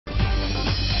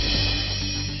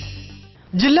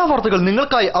ജില്ലാ വാർത്തകൾ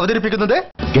നിങ്ങൾക്കായി അവതരിപ്പിക്കുന്നത്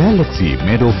Galaxy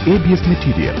made of ABS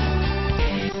material.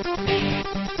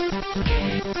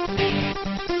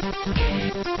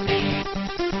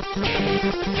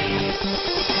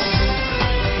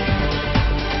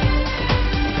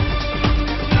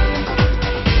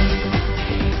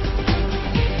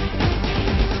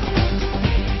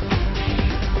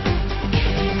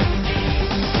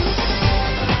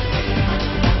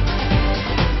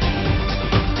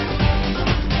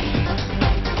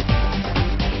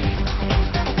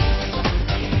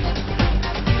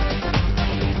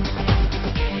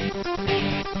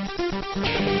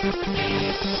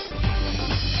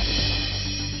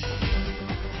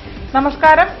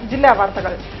 നമസ്കാരം. ജില്ലാ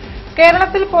വാർത്തകൾ.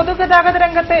 കേരളത്തിൽ പൊതുഗതാഗത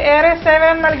രംഗത്ത് ഏറെ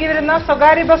സേവനം നൽകിവരുന്ന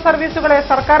സ്വകാര്യ ബസ് സർവീസുകളെ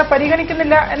സർക്കാർ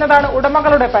പരിഗണിക്കുന്നില്ല എന്നതാണ്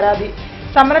ഉടമകളുടെ പരാതി.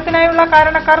 സമരത്തിനായുള്ള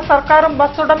കാരണക്കാർ സർക്കാരും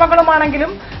ബസ്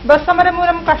ഉടമകളുമാണെങ്കിലും ബസ് സമരം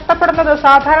മൂലം കഷ്ടപ്പെടുന്നത്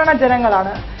സാധാരണ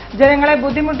ജനങ്ങളാണ്. ജനങ്ങളെ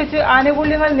ബുദ്ധിമുട്ടിച്ച്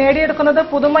ആനുകൂല്യങ്ങൾ നേടിയെടുക്കുന്നത്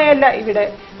പുതുമയല്ല. ഇവിടെ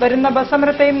വരുന്ന ബസ്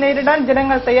സമരത്തെയും നേരിടാൻ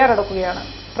ജനങ്ങൾ തയ്യാറെടുക്കുകയാണ്.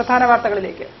 പ്രധാന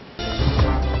വാർത്തകളിലേക്ക്.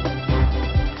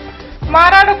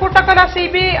 മാറാട് കൂട്ടക്കൊല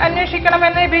സിബിഐ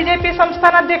അന്വേഷിക്കണമെന്ന് ബിജെപി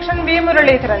സംസ്ഥാന അധ്യക്ഷൻ വി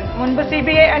മുരളീധരൻ. മുൻപ്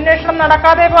സിബിഐ അന്വേഷണം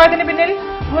നടക്കാതെ പോയതിന് പിന്നിൽ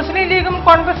മുസ്ലിം ലീഗും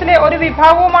കോൺഗ്രസിലെ ഒരു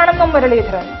വിഭാഗവുമാണെന്നും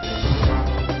മുരളീധരൻ.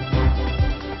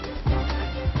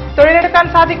 തൊഴിലെടുക്കാൻ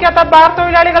സാധിക്കാത്ത ബാർ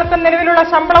തൊഴിലാളികൾക്ക് നിലവിലുള്ള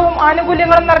ശമ്പളവും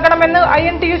ആനുകൂല്യങ്ങളും നൽകണമെന്ന്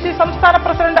INTUC സംസ്ഥാന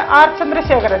പ്രസിഡന്റ് ആർ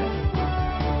ചന്ദ്രശേഖരൻ.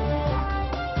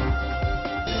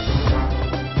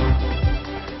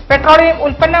 പെട്രോളിയം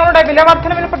ഉൽപ്പന്നങ്ങളുടെ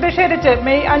വിലവർദ്ധനവിൽ പ്രതിഷേധിച്ച്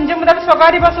മെയ് 5 മുതൽ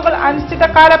സ്വകാര്യ ബസുകൾ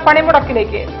അനിശ്ചിതകാല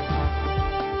പണിമുടക്കിലേക്ക്.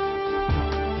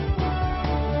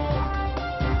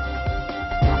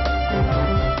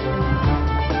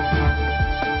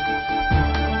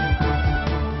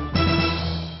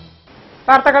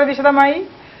 വാർത്തകൾ വിശദമായി.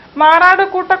 മാറാട്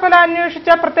കൂട്ടക്കൊല അന്വേഷിച്ച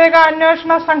പ്രത്യേക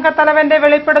അന്വേഷണ സംഘത്തലവന്റെ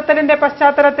വെളിപ്പെടുത്തലിന്റെ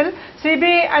പശ്ചാത്തലത്തിൽ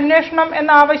സിബിഐ അന്വേഷണം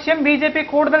എന്ന ആവശ്യം ബിജെപി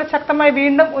കൂടുതൽ ശക്തമായി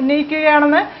വീണ്ടും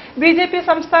ഉന്നയിക്കുകയാണെന്ന് ബിജെപി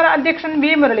സംസ്ഥാന അധ്യക്ഷൻ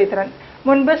വി മുരളീധരൻ.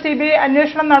 മുൻപ് സിബിഐ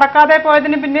അന്വേഷണം നടക്കാതെ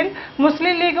പോയതിന് പിന്നിൽ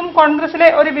മുസ്ലിം ലീഗും കോൺഗ്രസിലെ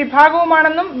ഒരു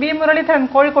വിഭാഗവുമാണെന്നും വി മുരളീധരൻ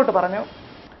കോഴിക്കോട്ട് പറഞ്ഞു.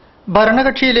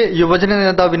 ഭരണകക്ഷിയിലെ യുവജന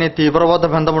നേതാവിന് തീവ്രവാദ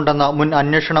ബന്ധമുണ്ടെന്ന മുൻ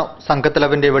അന്വേഷണ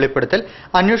സംഘത്തലവന്റെ വെളിപ്പെടുത്തൽ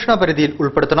അന്വേഷണ പരിധിയിൽ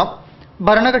ഉൾപ്പെടുത്തണം.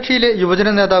 ഭരണകക്ഷിയിലെ യുവജന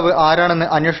നേതാവ് ആരാണെന്ന്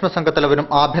അന്വേഷണ സംഘത്തലവനും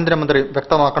ആഭ്യന്തരമന്ത്രിയും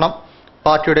വ്യക്തമാക്കണം.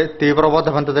 പാർട്ടിയുടെ തീവ്രവാദ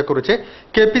ബന്ധത്തെക്കുറിച്ച്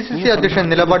KPCC അധ്യക്ഷൻ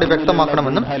നിലപാട്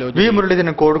വ്യക്തമാക്കണമെന്നും വി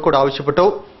മുരളീധരൻ കോഴിക്കോട് ആവശ്യപ്പെട്ടു.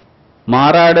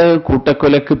 മാറാട്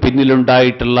കൂട്ടക്കൊലയ്ക്ക്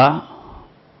പിന്നിലുണ്ടായിട്ടുള്ള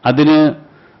അതിന്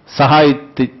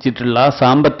സഹായിച്ചിട്ടുള്ള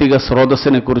സാമ്പത്തിക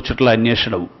സ്രോതസ്സിനെ കുറിച്ചിട്ടുള്ള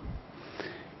അന്വേഷണവും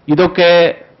ഇതൊക്കെ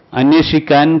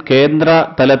അന്വേഷിക്കാൻ കേന്ദ്ര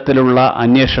തലത്തിലുള്ള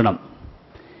അന്വേഷണം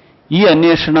ഈ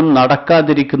അന്വേഷണം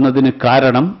നടക്കാതിരിക്കുന്നതിന്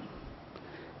കാരണം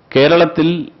കേരളത്തിൽ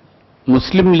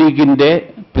മുസ്ലിം ലീഗിന്റെ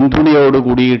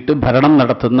പിന്തുണയോടുകൂടിയിട്ട് ഭരണം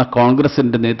നടത്തുന്ന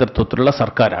കോൺഗ്രസിന്റെ നേതൃത്വത്തിലുള്ള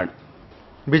സർക്കാരാണ്.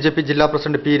 ബിജെപി ജില്ലാ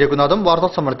പ്രസിഡന്റ് പി രഘുനാഥും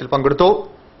വാർത്താസമ്മേളനത്തിൽ പങ്കെടുത്തു.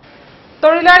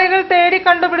 തൊഴിലാളികൾ തേടി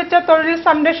കണ്ടുപിടിച്ച തൊഴിൽ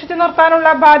സംരക്ഷിച്ചു നിർത്താനുള്ള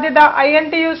ബാധ്യത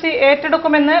INTUC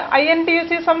ഏറ്റെടുക്കുമെന്ന്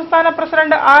INTUC സംസ്ഥാന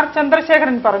പ്രസിഡന്റ് ആർ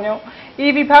ചന്ദ്രശേഖരൻ പറഞ്ഞു. ഈ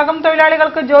വിഭാഗം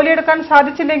തൊഴിലാളികൾക്ക് ജോലിയെടുക്കാൻ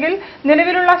സാധിച്ചില്ലെങ്കിൽ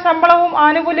നിലവിലുള്ള ശമ്പളവും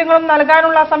ആനുകൂല്യങ്ങളും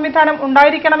നൽകാനുള്ള സംവിധാനം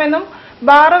ഉണ്ടായിരിക്കണമെന്നും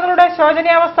ബാറുകളുടെ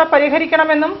ശോചനീയാവസ്ഥ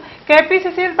പരിഹരിക്കണമെന്നും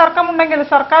KPCCയിൽ തർക്കമുണ്ടെങ്കിൽ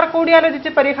സർക്കാർ കൂടിയാലോചിച്ച്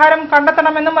പരിഹാരം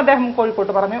കണ്ടെത്തണമെന്നും അദ്ദേഹം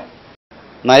കോഴിക്കോട്ട് പറഞ്ഞു.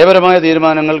 നയപരമായ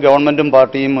തീരുമാനങ്ങൾ ഗവൺമെന്റും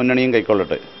പാർട്ടിയും മുന്നണിയും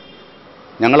കൈക്കൊള്ളട്ടെ.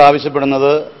 ഞങ്ങൾ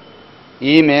ആവശ്യപ്പെടുന്നത്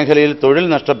ഈ മേഖലയിൽ തൊഴിൽ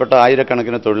നഷ്ടപ്പെട്ട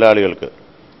ആയിരക്കണക്കിന് തൊഴിലാളികൾക്ക്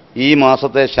ഈ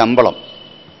മാസത്തെ ശമ്പളം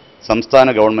സംസ്ഥാന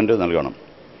ഗവൺമെന്റ് നൽകണം.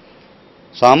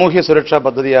 സാമൂഹ്യ സുരക്ഷാ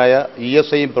പദ്ധതിയായ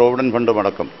ESI പ്രൊവിഡന്റ് ഫണ്ടും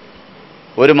അടക്കം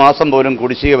ഒരു മാസം പോലും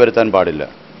കുടിശ്ശിക വരുത്താൻ പാടില്ല.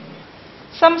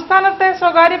 സംസ്ഥാനത്തെ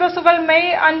സ്വകാര്യ ബസുകൾ മെയ്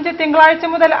 5 തിങ്കളാഴ്ച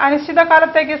മുതൽ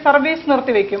അനിശ്ചിതകാലത്തേക്ക് സർവീസ്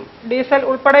നിർത്തിവെക്കും. ഡീസൽ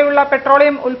ഉൾപ്പെടെയുള്ള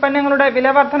പെട്രോളിയം ഉൽപ്പന്നങ്ങളുടെ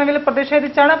വിലവർദ്ധനവിൽ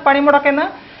പ്രതിഷേധിച്ചാണ് പണിമുടക്കെന്ന്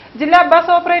ജില്ലാ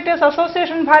ബസ് ഓപ്പറേറ്റേഴ്സ്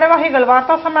അസോസിയേഷൻ ഭാരവാഹികൾ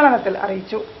വാർത്താസമ്മേളനത്തിൽ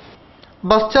അറിയിച്ചു.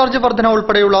 ബസ് ചാർജ് വർധന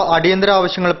ഉൾപ്പെടെയുള്ള അടിയന്തര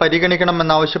ആവശ്യങ്ങൾ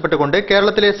പരിഗണിക്കണമെന്നാവശ്യപ്പെട്ടുകൊണ്ട്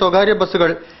കേരളത്തിലെ സ്വകാര്യ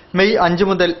ബസുകൾ മെയ് 5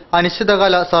 മുതൽ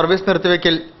അനിശ്ചിതകാല സർവീസ്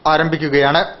നിർത്തിവെക്കൽ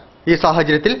ആരംഭിക്കുകയാണ്. ഈ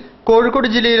സാഹചര്യത്തിൽ കോഴിക്കോട്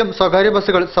ജില്ലയിലും സ്വകാര്യ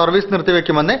ബസുകൾ സർവീസ്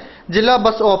നിർത്തിവെക്കുമെന്ന് ജില്ലാ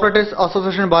ബസ് ഓപ്പറേറ്റേഴ്സ്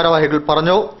അസോസിയേഷൻ ഭാരവാഹികൾ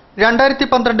പറഞ്ഞു.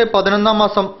 2012 11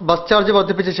 മാസം ബസ് ചാർജ്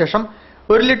വർദ്ധിപ്പിച്ച ശേഷം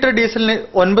 1 ലിറ്റർ ഡീസലിന്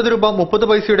 9 രൂപ 30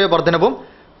 പൈസയുടെ വർധനവും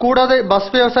കൂടാതെ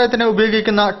ബസ് വ്യവസായത്തിന്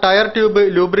ഉപയോഗിക്കുന്ന tyre, tube,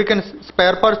 lubricants,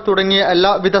 spare parts തുടങ്ങിയ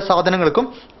എല്ലാവിധ സാധനങ്ങൾക്കും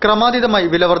ക്രമാതീതമായി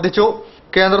വില വർദ്ധിച്ചു.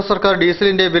 കേന്ദ്ര സർക്കാർ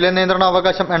ഡീസലിന്റെ വില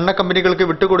നിയന്ത്രണാവകാശം എണ്ണ കമ്പനികൾക്ക്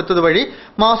വിട്ടുകൊടുത്തതുവഴി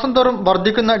മാസം തോറും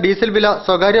വർദ്ധിക്കുന്ന ഡീസൽ വില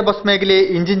സ്വകാര്യ ബസ് മേഖലയെ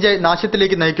ഇഞ്ചിഞ്ചായി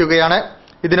നാശത്തിലേക്ക് നയിക്കുകയാണ്.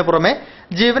 ഇതിനു പുറമെ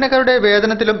ജീവനക്കാരുടെ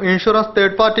വേതനത്തിലും ഇൻഷുറൻസ്,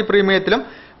 തേർഡ് പാർട്ടി പ്രീമിയത്തിലും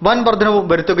വൻ വർധനവും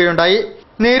വരുത്തുകയുണ്ടായി.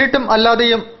 നേരിട്ടും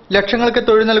അല്ലാതെയും ലക്ഷങ്ങൾക്ക്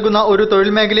തൊഴിൽ നൽകുന്ന ഒരു തൊഴിൽ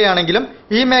മേഖലയാണെങ്കിലും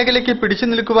ഈ മേഖലയ്ക്ക് പിടിച്ചു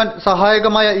നിൽക്കുവാൻ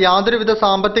സഹായകമായ യാതൊരുവിധ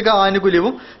സാമ്പത്തിക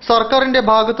ആനുകൂല്യവും സർക്കാരിന്റെ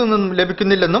ഭാഗത്തു നിന്നും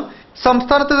ലഭിക്കുന്നില്ലെന്നും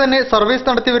സംസ്ഥാനത്ത് തന്നെ സർവീസ്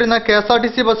നടത്തിവരുന്ന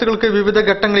KSRTC ബസ്സുകൾക്ക് വിവിധ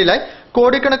ഘട്ടങ്ങളിലായി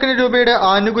കോടിക്കണക്കിന് രൂപയുടെ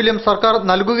ആനുകൂല്യം സർക്കാർ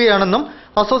നൽകുകയാണെന്നും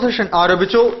അസോസിയേഷൻ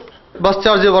ആരോപിച്ചു. ബസ്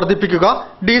ചാർജ് വർദ്ധിപ്പിക്കുക,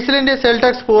 ഡീസലിന്റെ സെയിൽ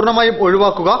ടാക്സ് പൂർണ്ണമായും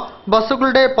ഒഴിവാക്കുക,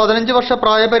 ബസ്സുകളുടെ 15 വർഷ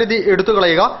പ്രായപരിധി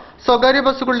എടുത്തുകളയുക, സ്വകാര്യ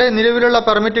ബസ്സുകളുടെ നിലവിലുള്ള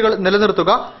പെർമിറ്റുകൾ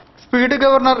നിലനിർത്തുക, സ്പീഡ്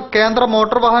ഗവർണർ, കേന്ദ്ര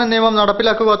മോട്ടോർ വാഹന നിയമം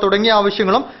നടപ്പിലാക്കുക തുടങ്ങിയ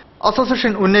ആവശ്യങ്ങളും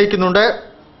അസോസിയേഷൻ ഉന്നയിക്കുന്നുണ്ട്.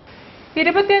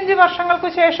 25 വർഷങ്ങൾക്കു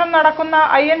ശേഷം നടക്കുന്ന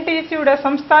INTUC-യുടെ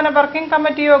സംസ്ഥാന വർക്കിംഗ്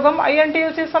കമ്മിറ്റി യോഗം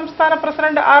INTUC സംസ്ഥാന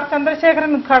പ്രസിഡന്റ് R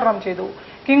ചന്ദ്രശേഖരൻ ഉദ്ഘാടനം ചെയ്തു.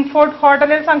 കിങ്ഫോർട്ട്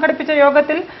ഹോട്ടലിൽ സംഘടിപ്പിച്ച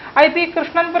യോഗത്തിൽ IP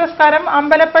കൃഷ്ണൻ പുരസ്കാരം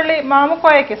അമ്പലപ്പള്ളി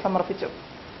മാമുക്കോയയ്ക്ക് സമർപ്പിച്ചു.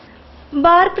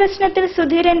 ബാർ പ്രശ്നത്തിൽ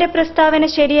സുധീരന്റെ പ്രസ്താവന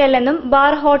ശരിയല്ലെന്നും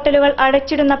ബാർ ഹോട്ടലുകൾ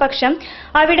അടച്ചിടുന്ന പക്ഷം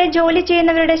അവിടെ ജോലി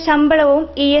ചെയ്യുന്നവരുടെ ശമ്പളവും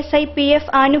ESI, PF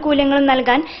ആനുകൂല്യങ്ങളും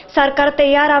നൽകാൻ സർക്കാർ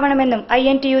തയ്യാറാവണമെന്നും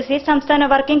INTUC സംസ്ഥാന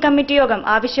വർക്കിംഗ് കമ്മിറ്റി യോഗം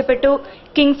ആവശ്യപ്പെട്ടു.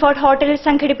 കിങ്ഫോർട്ട് ഹോട്ടലിൽ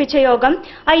സംഘടിപ്പിച്ച യോഗം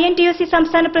INTUC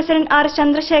സംസ്ഥാന പ്രസിഡന്റ് R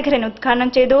ചന്ദ്രശേഖരൻ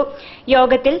ഉദ്ഘാടനം ചെയ്തു.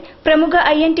 യോഗത്തിൽ പ്രമുഖ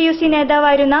INTUC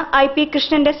നേതാവായിരുന്ന IP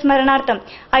കൃഷ്ണന്റെ സ്മരണാർത്ഥം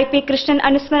IP കൃഷ്ണൻ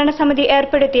അനുസ്മരണ സമിതി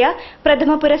ഏർപ്പെടുത്തിയ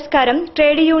പ്രഥമ പുരസ്കാരം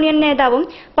ട്രേഡ് യൂണിയൻ നേതാവും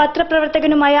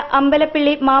പത്രപ്രവർത്തകനുമായ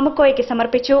അമ്പലപ്പള്ളി മാമുക്കോയ്ക്ക്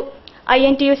സമർപ്പിച്ചു.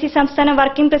 INTUC സംസ്ഥാന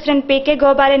വർക്കിംഗ് പ്രസിഡന്റ് PK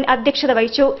ഗോപാലൻ അധ്യക്ഷത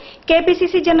വഹിച്ചു.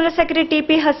 KPCC general secretary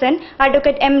TP Hasan,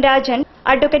 advocate M Rajan,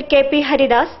 advocate KP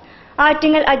Haridas,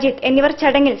 Attingal Ajith എന്നിവർ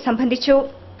ചടങ്ങിൽ സംബന്ധിച്ചു.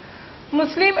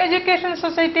 മുസ്ലിം education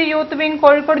society youth wing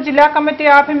Kozhikode ജില്ലാ കമ്മിറ്റി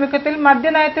ആഭിമുഖ്യത്തിൽ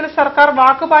മദ്യനയത്തിൽ സർക്കാർ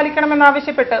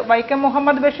വാക്കുപാലിക്കണമെന്നാവശ്യപ്പെട്ട് വൈക്കം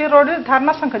മുഹമ്മദ് ബഷീർ റോഡിൽ ധർണ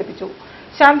സംഘടിപ്പിച്ചു.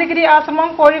 ശാന്തിഗിരി ആശ്രമം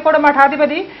കോഴിക്കോട്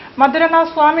മഠാധിപതി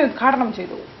മധുരനാഥ് സ്വാമി ഉദ്ഘാടനം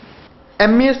ചെയ്തു.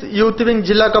 MES യൂത്ത് വിംഗ്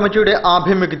ജില്ലാ കമ്മിറ്റിയുടെ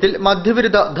ആഭിമുഖ്യത്തിൽ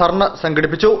മദ്യവിരുദ്ധ ധർണ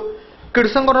സംഘടിപ്പിച്ചു.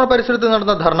 കിഡ്സൺ കോർണർ പരിസരത്ത്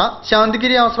നടന്ന ധർണ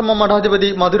ശാന്തിഗിരി ആശ്രമം മഠാധിപതി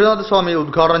മധുരനാഥ് സ്വാമി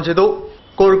ഉദ്ഘാടനം ചെയ്തു.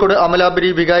 കോഴിക്കോട് അമലാപുരി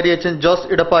വികാരി അച്ഛൻ ജോസ്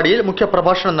ഇടപ്പാടിയിൽ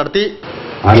മുഖ്യപ്രഭാഷണം നടത്തി.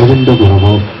 അറിവിന്റെ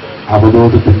കുറവോ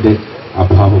അവബോധത്തിന്റെ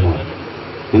അഭാവമോ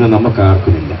ഇന്ന് നമുക്ക്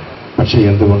ആർക്കുമില്ല. പക്ഷെ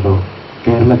എന്തുകൊണ്ടോ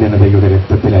കേരള ജനതയുടെ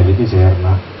രക്തത്തിൽ അലിഞ്ഞു ചേർന്ന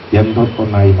എന്തോ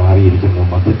ഒന്നായി മാറിയിരിക്കുന്നു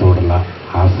മദ്യത്തോടുള്ള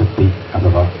ആസക്തി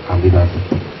അഥവാ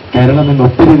അമിതാസക്തി. കേരളം ഇന്ന്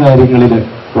ഒത്തിരി കാര്യങ്ങളിൽ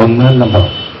 1-ാം നമ്പർ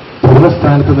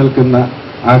പൂർവ്വസ്ഥാനത്ത് നിൽക്കുന്ന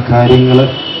ആ കാര്യങ്ങൾ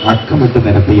അക്കമിട്ട്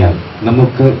നിരത്തിയാൽ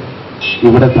നമുക്ക്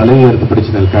ഇവിടെ തലയുയർത്തി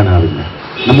പിടിച്ചു നിൽക്കാനാവില്ല.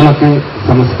 നമ്മളൊക്കെ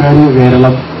സംസ്കാരിക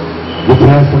കേരളം,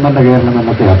 വിദ്യാസമ്പന്ന കേരളം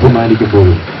എന്നൊക്കെ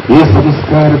അഭിമാനിക്കുമ്പോഴും ഈ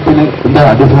സംസ്കാരത്തിന്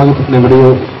അടിഭാഗത്തിന് എവിടെയോ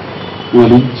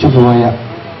ഒലിച്ചുപോയ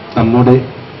നമ്മുടെ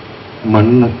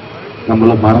മണ്ണ് നമ്മൾ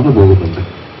മറന്നു പോകുന്നുണ്ട്.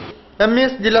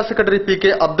 MES ജില്ലാ secretary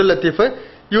PK Abdul Latheef,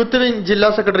 youth wing ജില്ലാ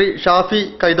secretary Shafi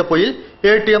Kaithapoyil,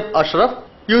 ATM Ashraf,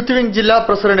 youth wing ജില്ലാ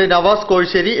പ്രസിഡന്റ് നവാസ്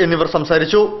കോഴിശ്ശേരി എന്നിവർ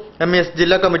സംസാരിച്ചു. MES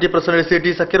ജില്ലാ committee president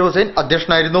CT Zakir Hussain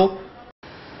അധ്യക്ഷനായിരുന്നു.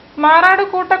 മാറാട്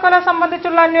കൂട്ടക്കൊല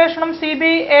സംബന്ധിച്ചുള്ള അന്വേഷണം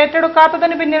CBI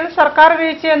ഏറ്റെടുക്കാത്തതിന് പിന്നിൽ സർക്കാർ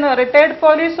വീഴ്ചയെന്ന് retired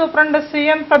police superintendent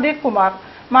CM Pradeep Kumar.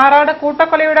 Marad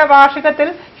കൂട്ടക്കൊലയുടെ വാർഷികത്തിൽ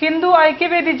Hindu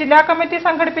Aikyavedi ജില്ലാ കമ്മിറ്റി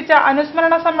സംഘടിപ്പിച്ച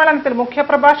അനുസ്മരണ സമ്മേളനത്തിൽ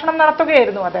മുഖ്യപ്രഭാഷണം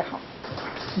നടത്തുകയായിരുന്നു അദ്ദേഹം.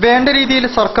 വേണ്ട രീതിയിൽ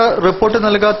സർക്കാർ റിപ്പോർട്ട്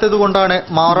നൽകാത്തതുകൊണ്ടാണ്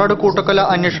മാറാട് കൂട്ടക്കൊല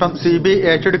അന്വേഷണം CBI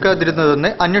ഏറ്റെടുക്കാതിരുന്നതെന്ന്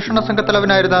അന്വേഷണ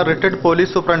സംഘത്തലവനായിരുന്ന retired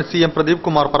police superintendent CM Pradeep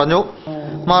Kumar പറഞ്ഞു.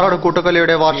 മാറാട്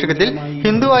കൂട്ടക്കൊലയുടെ വാർഷികത്തിൽ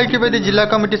ഹിന്ദു ഐക്യവേദി ജില്ലാ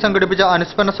കമ്മിറ്റി സംഘടിപ്പിച്ച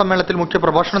അനുസ്മരണ സമ്മേളനത്തിൽ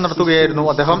മുഖ്യപ്രഭാഷണം നടത്തുകയായിരുന്നു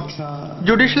അദ്ദേഹം.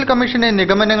 ജുഡീഷ്യൽ കമ്മീഷന്റെ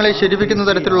നിഗമനങ്ങളെ ശരിവെക്കുന്ന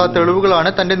തരത്തിലുള്ള തെളിവുകളാണ്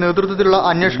തന്റെ നേതൃത്വത്തിലുള്ള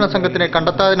അന്വേഷണ സംഘത്തിനെ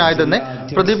കണ്ടെത്താനായതെന്ന്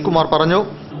പ്രദീപ് കുമാർ പറഞ്ഞു.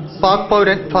 പാക്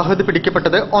പൗരൻ ഫഹദ്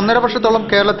പിടിക്കപ്പെട്ടത് 1.5 വർഷത്തോളം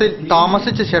കേരളത്തിൽ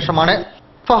താമസിച്ച ശേഷമാണ്.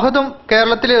 ഫഹദും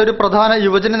കേരളത്തിലെ ഒരു പ്രധാന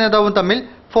യുവജന നേതാവും തമ്മിൽ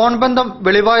ഫോൺ ബന്ധം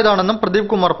വെളിവായതാണെന്നും പ്രദീപ്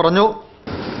കുമാർ പറഞ്ഞു.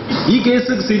 ഈ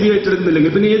കേസ് CBI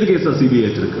ഏറ്റെടുക്കുന്നില്ലെങ്കിൽ പിന്നെ ഏത് കേസാണ് CBI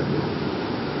ഏറ്റെടുക്കുക?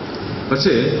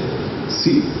 പക്ഷേ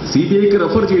CBIക്ക്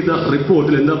റെഫർ ചെയ്ത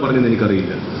റിപ്പോർട്ടിൽ എന്താ പറഞ്ഞതെന്ന്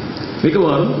എനിക്കറിയില്ല.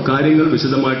 മിക്കവാറും കാര്യങ്ങൾ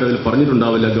വിശദമായിട്ട് അതിൽ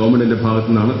പറഞ്ഞിട്ടുണ്ടാവില്ല ഗവൺമെന്റിന്റെ ഭാഗത്തു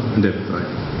നിന്നാണ് എന്റെ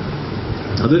അഭിപ്രായം.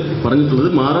 അത് പറഞ്ഞിട്ടുള്ളത്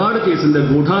മാറാട് കേസിന്റെ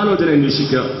ഗൂഢാലോചന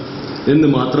അന്വേഷിക്കുക എന്ന്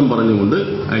മാത്രം പറഞ്ഞുകൊണ്ട്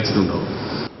അയച്ചിട്ടുണ്ടാവും.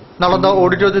 നളന്ദ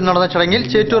ഓഡിറ്റോറിയത്തിൽ നടന്ന ചടങ്ങിൽ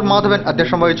ചേറ്റൂർ മാധവൻ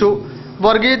അധ്യക്ഷം വഹിച്ചു.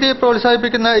 വർഗീയതയെ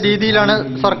പ്രോത്സാഹിപ്പിക്കുന്ന രീതിയിലാണ്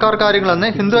സർക്കാർ കാര്യങ്ങളെന്ന്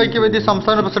ഹിന്ദു ഐക്യവേദി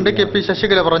സംസ്ഥാന പ്രസിഡന്റ് KP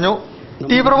ശശികല പറഞ്ഞു.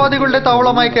 തീവ്രവാദികളുടെ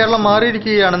താവളമായി കേരളം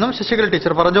മാറിയിരിക്കുകയാണെന്നും ശശികല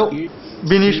ടീച്ചർ പറഞ്ഞു.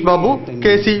 ബിനീഷ് ബാബു,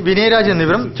 KC വിനയരാജ്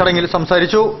എന്നിവരും ചടങ്ങിൽ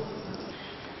സംസാരിച്ചു.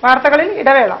 വാർത്തകളിൽ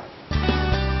ഇടവേള.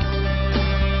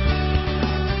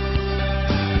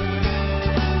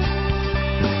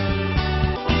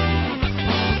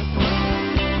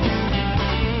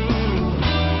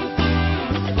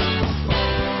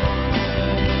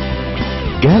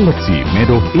 Galaxy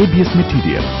made of ABS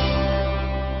material.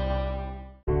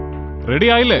 Ready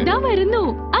ആയില്ലേ? ഞാൻ വരുന്നു.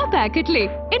 ആ പാക്കറ്റിലെ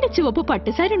എന്റെ ചുവപ്പ്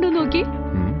പട്ടുസാരി ഉണ്ടോ നോക്കി.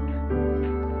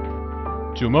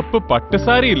 ചുമപ്പ്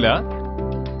പട്ടുസാരി ഇല്ല,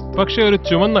 പക്ഷെ ഒരു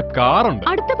ചുവന്ന കാറുണ്ട്.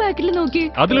 അടുത്ത പാക്കറ്റിൽ നോക്കി,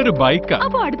 അതിലൊരു ബൈക്കാ.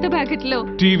 അപ്പൊ അടുത്ത പാക്കറ്റിലോ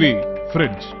ടിവി,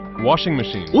 ഫ്രിഡ്ജ്, വാഷിംഗ്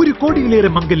മെഷീൻ. 1 കോടിയിലേറെ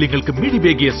മംഗല്യങ്ങൾക്ക്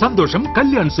മിഴിവേകിയ സന്തോഷം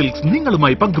കല്യാൺ സിൽക്സ്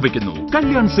നിങ്ങളുമായി പങ്കുവെക്കുന്നു.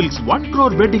 Kalyan silks 1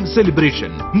 crore wedding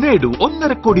celebration. നേടൂ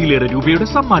 1.5 കോടിയിലേറെ രൂപയുടെ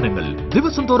സമ്മാനങ്ങൾ.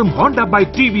 ദിവസം തോറും Honda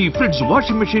bike, TV, fridge,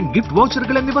 washing machine, gift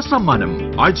വൗച്ചറുകൾ എന്നിവ സമ്മാനം.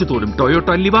 ആഴ്ചതോറും ടൊയോട്ട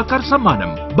ലിവ കാർ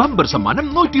സമ്മാനം. ബമ്പർ സമ്മാനം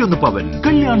 101 പവൻ.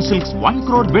 Kalyan silks 1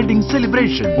 crore wedding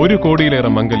celebration. 1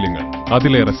 കോടിയിലേറെ മംഗല്യങ്ങൾ,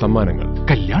 അതിലേറെ സമ്മാനങ്ങൾ.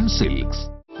 കല്യാൺ സിൽക്സ്.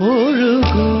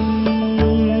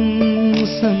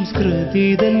 സംസ്കൃതി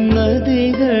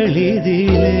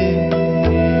നദികളിതിലെ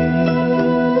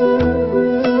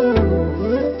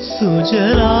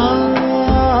സുജലാം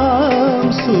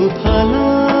സുഫല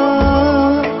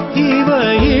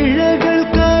ഇവയിഴകൾ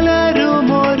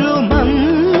കലരുമൊരു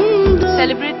മന്ദ.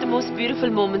 Celebrate the most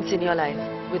beautiful moments in your life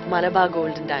with Malabar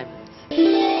Gold and Diamonds.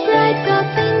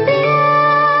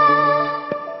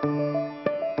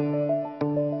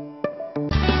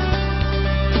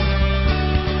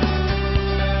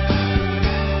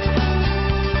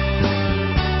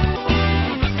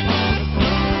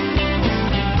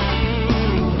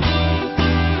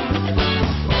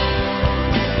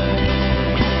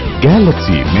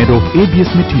 Galaxy made of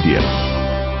ABS material.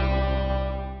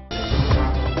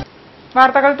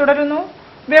 വാർത്തകൾ തുടരുന്നു.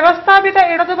 വ്യവസ്ഥാപിത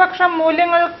ഇടതുപക്ഷ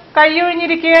മൂല്യങ്ങൾ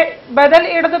കൈയൊഴിഞ്ഞിരിക്കെ ബദൽ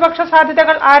ഇടതുപക്ഷ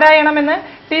സാധ്യതകൾ ആരായണമെന്ന്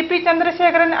ടി പി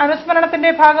ചന്ദ്രശേഖരൻ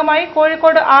അനുസ്മരണത്തിന്റെ ഭാഗമായി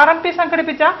കോഴിക്കോട് RMP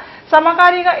സംഘടിപ്പിച്ച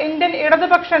സമകാലിക ഇന്ത്യൻ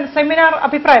ഇടതുപക്ഷൻ സെമിനാർ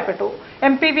അഭിപ്രായപ്പെട്ടു.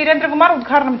 MP വീരേന്ദ്രകുമാർ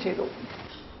ഉദ്ഘാടനം ചെയ്തു.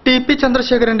 ടി പി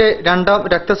ചന്ദ്രശേഖരന്റെ 2ാം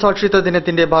രക്തസാക്ഷിത്വ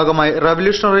ദിനത്തിന്റെ ഭാഗമായി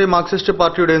റവല്യൂഷണറി മാർക്സിസ്റ്റ്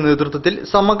പാർട്ടിയുടെ നേതൃത്വത്തിൽ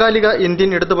സമകാലിക ഇന്ത്യൻ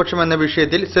ഇടതുപക്ഷം എന്ന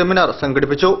വിഷയത്തിൽ സെമിനാർ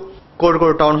സംഘടിപ്പിച്ചു.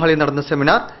 കോഴിക്കോട് ടൗൺ ഹാളിൽ നടന്ന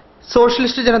സെമിനാർ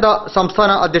സോഷ്യലിസ്റ്റ് ജനത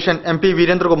സംസ്ഥാന അധ്യക്ഷൻ MP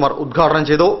വീരേന്ദ്രകുമാർ ഉദ്ഘാടനം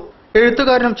ചെയ്തു.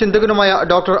 എഴുത്തുകാരനും ചിന്തകനുമായ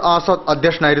ഡോക്ടർ ആസാദ്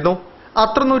അധ്യക്ഷനായിരുന്നു.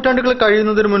 അത്ര നൂറ്റാണ്ടുകൾ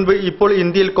കഴിയുന്നതിന് മുൻപ് ഇപ്പോൾ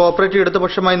ഇന്ത്യയിൽ കോർപ്പറേറ്റ്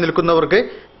ഇടതുപക്ഷമായി നിൽക്കുന്നവർക്ക്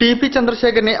ടി പി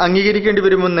ചന്ദ്രശേഖരനെ അംഗീകരിക്കേണ്ടി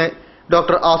വരുമെന്ന്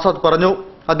ഡോക്ടർ ആസാദ് പറഞ്ഞു.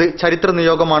 അത് ചരിത്ര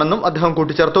നിയോഗമാണെന്നും അദ്ദേഹം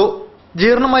കൂട്ടിച്ചേർത്തു.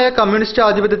 ജീർണമായ കമ്മ്യൂണിസ്റ്റ്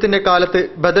ആധിപത്യത്തിന്റെ കാലത്ത്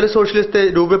ബദൽ സോഷ്യലിസ്റ്റ്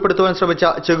രൂപപ്പെടുത്തുവാൻ ശ്രമിച്ച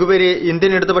ചെഗുവേരയെ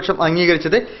ഇന്ത്യൻ ഇടതുപക്ഷം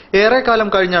അംഗീകരിച്ചത് ഏറെക്കാലം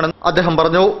കഴിഞ്ഞാണെന്ന് അദ്ദേഹം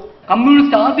പറഞ്ഞു.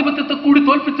 കമ്മ്യൂണിസ്റ്റ് ആധിപത്യത്തെ കൂടി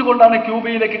തോൽപ്പിച്ചുകൊണ്ടാണ്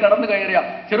ക്യൂബയിലേക്ക് കടന്നു കയറിയ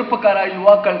ചെറുപ്പക്കാരായ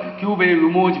യുവാക്കൾ ക്യൂബയെ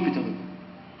വിമോചിപ്പിച്ചത്.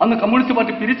 അന്ന് കമ്മ്യൂണിസ്റ്റ്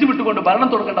പാർട്ടി പിരിച്ചുവിട്ടുകൊണ്ട് ഭരണം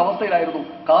തുടങ്ങേണ്ട അവസ്ഥയിലായിരുന്നു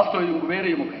കാസ്ട്രോയും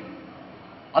ഗുവേരയും ഒക്കെ.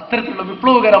 അത്തരത്തിലുള്ള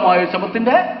വിപ്ലവകരമായ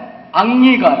ശ്രമത്തിന്റെ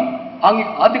അംഗീകാരം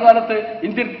ആദ്യകാലത്ത്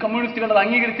ഇന്ത്യൻ കമ്മ്യൂണിസ്റ്റുകൾ അത്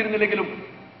അംഗീകരിച്ചിരുന്നില്ലെങ്കിലും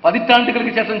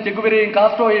പതിറ്റാണ്ടുകൾക്ക് ശേഷം ചെഗുവേരയും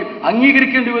കാസ്ട്രോയെയും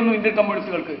അംഗീകരിക്കേണ്ടി വന്നു ഇന്ത്യൻ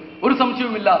കമ്മ്യൂണിസ്റ്റുകൾക്ക്. ഒരു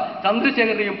സംശയവുമില്ല,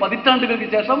 ചന്ദ്രശേഖരനെയും പതിറ്റാണ്ടുകൾക്ക്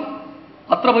ശേഷം,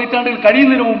 അത്ര പതിറ്റാണ്ടുകൾ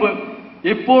കഴിയുന്നതിന് മുമ്പ്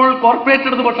ഇപ്പോൾ കോർപ്പറേറ്റ്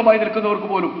ഇടതുപക്ഷമായി നിൽക്കുന്നവർക്ക്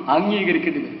പോലും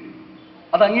അംഗീകരിക്കേണ്ടി വരും.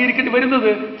 അത് അംഗീകരിക്കേണ്ടി വരുന്നത്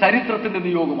ചരിത്രത്തിന്റെ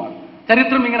നിയോഗമാണ്.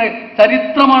 ചരിത്രം ഇങ്ങനെ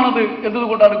ചരിത്രമാണത്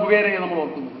എന്നതുകൊണ്ടാണ് ഗുവേരയെ നമ്മൾ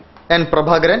ഓർക്കുന്നത്. N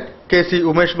Prabhakaran, KC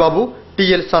Umesh Babu,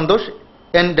 TL Santhosh,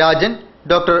 N Rajan,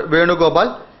 doctor Venugopal,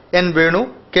 N Venu,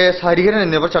 KS Hariharan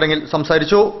എന്നിവർ ചടങ്ങിൽ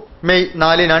സംസാരിച്ചു. മെയ്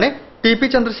 4-നാണ് ടി പി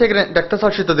ചന്ദ്രശേഖരൻ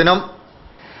രക്തസാക്ഷിത്വ ദിനം.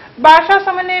 ഭാഷാ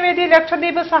സമന്വയവേദി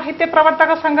ലക്ഷദ്വീപ് സാഹിത്യ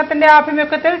പ്രവർത്തക സംഘത്തിന്റെ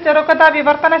ആഭിമുഖ്യത്തിൽ ചെറുകഥ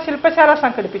വിവർത്തന ശില്പശാല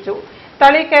സംഘടിപ്പിച്ചു.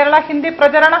 തളി കേരള ഹിന്ദി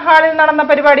പ്രചരണ ഹാളിൽ നടന്ന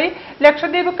പരിപാടി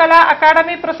ലക്ഷദ്വീപ് കലാ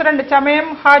അക്കാദമി പ്രസിഡന്റ് ചമയം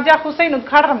ഹാജ ഹുസൈൻ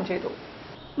ഉദ്ഘാടനം ചെയ്തു.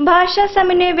 ഭാഷാ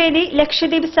സമന്വയവേദി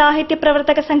ലക്ഷദ്വീപ് സാഹിത്യ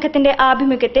പ്രവർത്തക സംഘത്തിന്റെ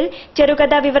ആഭിമുഖ്യത്തിൽ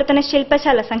ചെറുകഥാ വിവർത്തന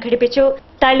ശില്പശാല സംഘടിപ്പിച്ചു.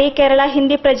 തളി കേരള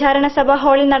ഹിന്ദി പ്രചാരണ സഭ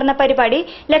ഹാളിൽ നടന്ന പരിപാടി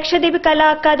ലക്ഷദ്വീപ് കലാ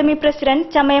അക്കാദമി പ്രസിഡന്റ്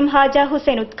ചമയം ഹാജ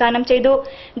ഹുസൈൻ ഉദ്ഘാടനം ചെയ്തു.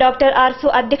 ഡോക്ടർ ആർസു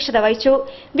അധ്യക്ഷത വഹിച്ചു.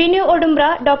 വിനു ഒടുമ്പ്ര,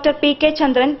 ഡോക്ടർ PK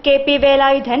ചന്ദ്രൻ, KP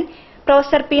Velayudhan,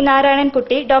 professor P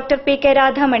Narayanankutty, doctor PK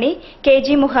Radhamani, KG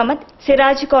Muhammad,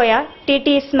 Siraj Koya, TT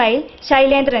Ismail,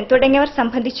 Shailendran തുടങ്ങിയവർ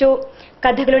സംബന്ധിച്ചു.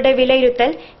 കഥകളുടെ വിലയിരുത്തൽ,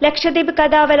 ലക്ഷദ്വീപ്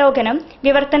കഥാവലോകനം,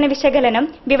 വിവർത്തന വിശകലനം,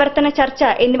 വിവർത്തന ചർച്ച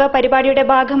എന്നിവ പരിപാടിയുടെ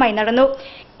ഭാഗമായി നടന്നു.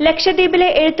 ലക്ഷദ്വീപിലെ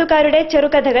എഴുത്തുകാരുടെ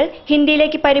ചെറുകഥകൾ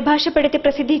ഹിന്ദിയിലേക്ക് പരിഭാഷപ്പെടുത്തി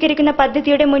പ്രസിദ്ധീകരിക്കുന്ന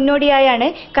പദ്ധതിയുടെ മുന്നോടിയായാണ്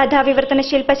കഥാവിവർത്തന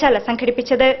ശില്പശാല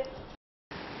സംഘടിപ്പിച്ചത്.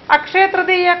 അക്ഷയ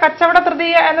തൃതീയ, കച്ചവട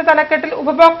തൃതീയ എന്ന തലക്കെട്ടിൽ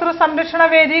ഉപഭോക്തൃ സംരക്ഷണ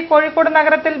വേദി കോഴിക്കോട്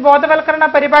നഗരത്തിൽ ബോധവൽക്കരണ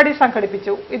പരിപാടി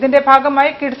സംഘടിപ്പിച്ചു. ഇതിന്റെ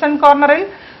ഭാഗമായി കിഡ്സൺ കോർണറിൽ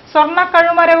സ്വർണ്ണ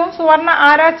കഴുമരവും സുവർണ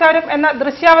ആരാച്ചാരും എന്ന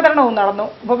ദൃശ്യാവതരണവും നടന്നു.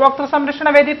 ഉപഭോക്തൃ സംരക്ഷണ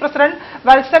വേദി പ്രസിഡന്റ്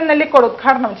വത്സൻ നെല്ലിക്കോട്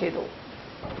ഉദ്ഘാടനം ചെയ്തു.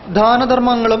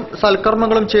 ദാനധർമ്മങ്ങളും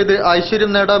സൽക്കർമ്മങ്ങളും ചെയ്ത്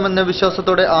ഐശ്വര്യം നേടാമെന്ന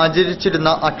വിശ്വാസത്തോടെ ആചരിച്ചിരുന്ന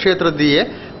അക്ഷയ തൃതീയയെ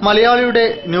മലയാളിയുടെ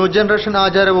ന്യൂ ജനറേഷൻ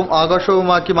ആചാരവും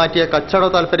ആഘോഷവുമാക്കി മാറ്റിയ കച്ചവട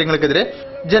താൽപര്യങ്ങൾക്കെതിരെ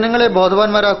ജനങ്ങളെ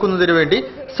ബോധവാന്മാരാക്കുന്നതിനു വേണ്ടി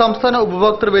സംസ്ഥാന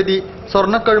ഉപഭോക്തൃവേദി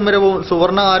സ്വർണ്ണക്കഴുമരവും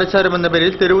സുവർണ ആരച്ചാരും എന്ന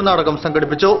പേരിൽ തെരുവ് നാടകം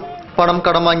സംഘടിപ്പിച്ചു. പണം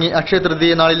കടം വാങ്ങി അക്ഷയ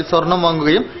തൃതീയ നാളിൽ സ്വർണം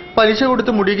വാങ്ങുകയും പലിശ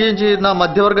കൊടുത്ത് മുടിയുകയും ചെയ്യുന്ന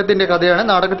മധ്യവർഗത്തിന്റെ കഥയാണ്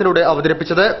നാടകത്തിലൂടെ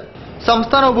അവതരിപ്പിച്ചത്.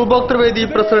 സംസ്ഥാന ഉപഭോക്തൃവേദി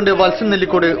പ്രസിഡന്റ് വത്സൻ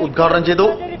നെല്ലിക്കോട് ഉദ്ഘാടനം ചെയ്തു.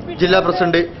 ജില്ലാ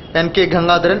പ്രസിഡന്റ് NK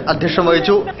ഗംഗാധരൻ അധ്യക്ഷം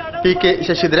വഹിച്ചു. PK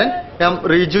ശശിധരൻ, M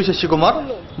റീജു ശശികുമാർ,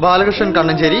 ബാലകൃഷ്ണൻ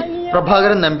കണ്ണഞ്ചേരി,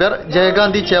 പ്രഭാകരൻ നമ്പ്യാർ,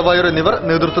 ജയകാന്തി ചേവായൂർ എന്നിവർ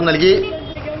നേതൃത്വം നൽകി.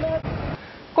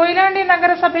 കൊയിലാണ്ടി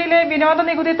നഗരസഭയിലെ വിനോദ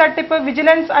നികുതി തട്ടിപ്പ്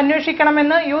വിജിലൻസ്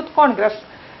അന്വേഷിക്കണമെന്ന് യൂത്ത് കോൺഗ്രസ്.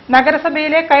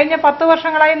 നഗരസഭയിലെ കഴിഞ്ഞ 10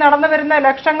 വർഷങ്ങളായി നടന്നുവരുന്ന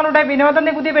ലക്ഷങ്ങളുടെ വിനോദ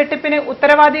നികുതി വെട്ടിപ്പിന്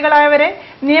ഉത്തരവാദികളായവരെ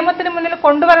നിയമത്തിന് മുന്നിൽ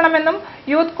കൊണ്ടുവരണമെന്നും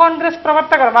യൂത്ത് കോൺഗ്രസ്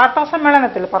പ്രവർത്തകർ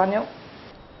വാർത്താസമ്മേളനത്തിൽ പറഞ്ഞു.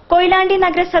 കൊയിലാണ്ടി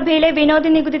നഗരസഭയിലെ വിനോദ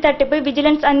നികുതി തട്ടിപ്പ്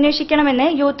വിജിലൻസ് അന്വേഷിക്കണമെന്ന്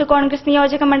യൂത്ത് കോൺഗ്രസ്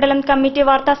നിയോജക മണ്ഡലം കമ്മിറ്റി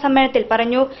വാർത്താസമ്മേളനത്തിൽ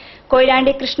പറഞ്ഞു.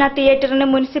 കൊയിലാണ്ടി കൃഷ്ണ തിയേറ്ററിന്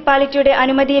മുനിസിപ്പാലിറ്റിയുടെ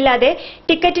അനുമതിയില്ലാതെ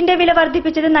ടിക്കറ്റിന്റെ വില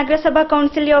വർദ്ധിപ്പിച്ചത് നഗരസഭാ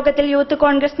കൌൺസിൽ യോഗത്തിൽ യൂത്ത്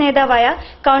കോൺഗ്രസ് നേതാവായ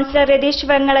കൌൺസിലർ രതീഷ്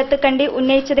വെങ്ങളത്ത് കണ്ടി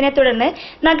ഉന്നയിച്ചതിനെ തുടർന്ന്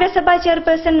നഗരസഭാ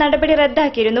ചെയർപേഴ്സൺ നടപടി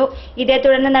റദ്ദാക്കിയിരുന്നു. ഇതേ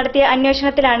തുടർന്ന് നടത്തിയ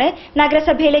അന്വേഷണത്തിലാണ്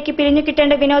നഗരസഭയിലേക്ക് പിരിഞ്ഞു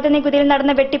കിട്ടേണ്ട വിനോദ നികുതിയിൽ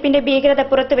നടന്ന വെട്ടിപ്പിന്റെ ഭീകരത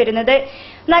പുറത്തുവരുന്നത്.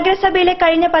 നഗരസഭയിലെ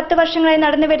കഴിഞ്ഞ 10 വർഷങ്ങളായി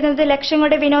നടന്നുവരുന്നത്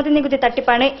ലക്ഷങ്ങളുടെ വിനോദ നികുതി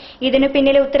തട്ടിപ്പാണ്. ഇതിനു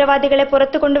പിന്നിലെ ഉത്തരവാദികളെ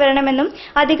പുറത്തു കൊണ്ടുവരണമെന്നും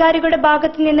അധികാരികളുടെ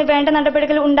ഭാഗത്തുനിന്ന് വേണ്ട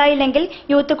നടപടികൾ ഉണ്ടായില്ലെങ്കിൽ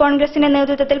യൂത്ത് കോൺഗ്രസിന്റെ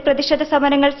നേതൃത്വത്തിൽ പ്രതിഷേധ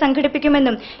സമരങ്ങൾ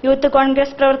സംഘടിപ്പിക്കുമെന്നും യൂത്ത്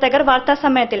കോൺഗ്രസ് പ്രവർത്തകർ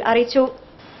വാർത്താസമ്മേളനത്തിൽ അറിയിച്ചു.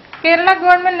 കേരള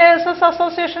ഗവൺമെന്റ് നഴ്സസ്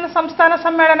അസോസിയേഷൻ സംസ്ഥാന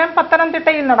സമ്മേളനം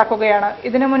പത്തനംതിട്ടയിൽ നടക്കുകയാണ്.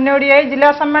 ഇതിനു മുന്നോടിയായി ജില്ലാ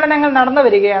സമ്മേളനങ്ങൾ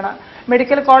നടന്നുവരികയാണ്.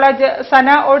 മെഡിക്കൽ കോളേജ് സന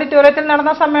ഓഡിറ്റോറിയത്തിൽ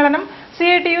നടന്ന സമ്മേളനം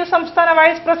CITU സംസ്ഥാന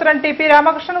വൈസ് പ്രസിഡന്റ് TP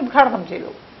രാമകൃഷ്ണൻ ഉദ്ഘാടനം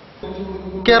ചെയ്തു.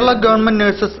 കേരള ഗവൺമെന്റ്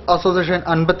നഴ്സസ് അസോസിയേഷൻ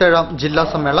 57ാം ജില്ലാ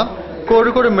സമ്മേളനം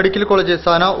കോഴിക്കോട് മെഡിക്കൽ കോളേജ്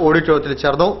സന ഓഡിറ്റോറിയത്തിൽ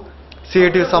ചേർന്നു.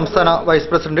 CITU സംസ്ഥാന വൈസ്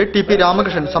പ്രസിഡന്റ് TP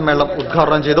രാമകൃഷ്ണൻ സമ്മേളനം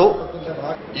ഉദ്ഘാടനം ചെയ്തു.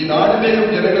 ഈ നാടിന്റെയും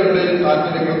ജനങ്ങളുടെയും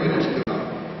താല്പര്യങ്ങൾ നിരീക്ഷിക്കുന്ന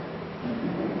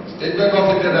സ്റ്റേറ്റ് ബാങ്ക് ഓഫ്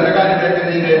ഇന്ത്യ ധനകാര്യ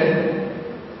മേഖലയിലെ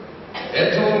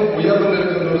ഏറ്റവും ഉയർന്നു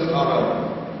നിൽക്കുന്ന ഒരു സ്ഥാപനം.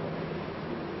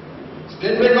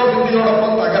 സ്റ്റേറ്റ് ബാങ്ക് ഓഫ്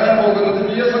ഇന്ത്യയോടൊപ്പം തകരാൻ പോകുന്നത്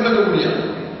BSNL കൂടിയാണ്.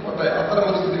 അത്തരം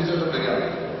ഒരു സ്ഥിതിവിശേഷം വരികയാണ്.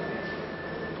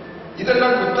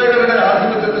 ഇതെല്ലാം കുത്തകളുടെ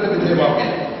ആധിപത്യത്തിന്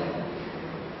വിധേയമാവുകയാണ്.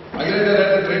 അഖിലേന്ത്യാ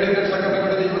ട്രേഡ് യൂണിയൻ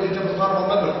സംഘടനകളുടെ നിരോധിച്ച പ്രസ്ഥാനം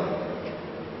വന്നല്ലോ.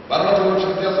 ഭരണപക്ഷ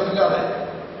വ്യത്യാസമില്ലാതെ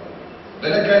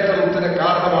വിലക്കയറ്റത്തിന്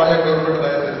കാരണമായ ഗവൺമെന്റ്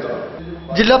നയത്തിരുത്തണം.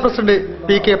 ജില്ലാ പ്രസിഡന്റ്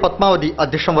PK പത്മാവതി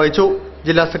അധ്യക്ഷം വഹിച്ചു.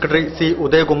 ജില്ലാ സെക്രട്ടറി C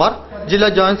ഉദയകുമാർ, ജില്ലാ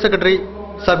joint secretary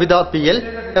Sabitha PL,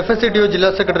 FSCTO ജില്ലാ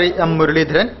സെക്രട്ടറി M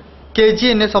മുരളീധരൻ,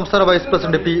 KGNA സംസ്ഥാന വൈസ്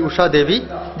പ്രസിഡന്റ് P ഉഷാദേവി,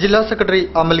 ജില്ലാ സെക്രട്ടറി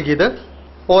അമൽഗീത്,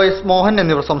 OS മോഹൻ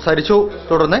എന്നിവർ സംസാരിച്ചു.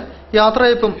 തുടർന്ന്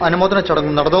യാത്രയയപ്പും അനുമോദന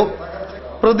ചടങ്ങും നടന്നു.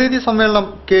 പ്രതിനിധി സമ്മേളനം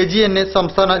KGNA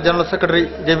സംസ്ഥാന ജനറൽ സെക്രട്ടറി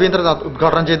രവീന്ദ്രനാഥ്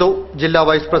ഉദ്ഘാടനം ചെയ്തു. ജില്ലാ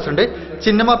വൈസ് പ്രസിഡന്റ്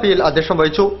ചിന്നമ്മ PL അധ്യക്ഷം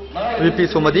വഹിച്ചു. VP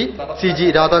Sumathi, CG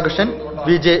Radhakrishnan,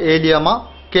 VJ Eliyamma,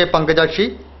 K Pankajakshi,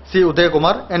 C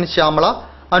Udayakumar, N Shyamala,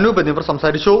 Anoop എന്നിവർ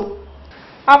സംസാരിച്ചു.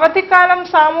 അവധിക്കാലം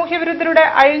സാമൂഹ്യ വിരുദ്ധരുടെ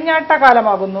അഴിഞ്ഞാട്ട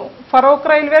കാലമാകുന്നു. ഫറോക്ക്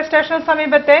റെയിൽവേ സ്റ്റേഷന്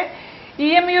സമീപത്തെ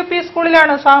EMUP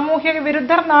സ്കൂളിലാണ് സാമൂഹ്യ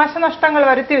വിരുദ്ധർ നാശനഷ്ടങ്ങൾ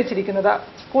വരുത്തിവെച്ചിരിക്കുന്നത്.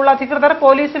 സ്കൂൾ അധികൃതർ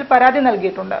പോലീസിൽ പരാതി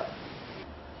നൽകിയിട്ടുണ്ട്.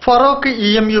 ഫറോക്ക്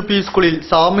EMUP സ്കൂളിൽ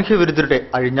സാമൂഹ്യ വിരുദ്ധരുടെ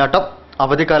അഴിഞ്ഞാട്ടം.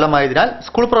 അവധിക്കാലമായതിനാൽ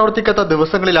സ്കൂൾ പ്രവർത്തിക്കാത്ത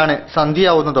ദിവസങ്ങളിലാണ്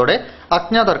സന്ധ്യയാവുന്നതോടെ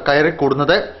അജ്ഞാതർ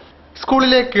കയറിക്കൂടുന്നത്.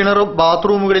 സ്കൂളിലെ കിണറും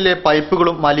ബാത്റൂമുകളിലെ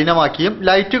പൈപ്പുകളും മലിനമാക്കിയും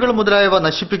ലൈറ്റുകൾ മുതലായവ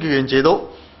നശിപ്പിക്കുകയും ചെയ്തു.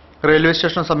 റെയിൽവേ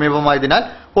സ്റ്റേഷൻ സമീപമായതിനാൽ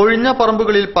ഒഴിഞ്ഞ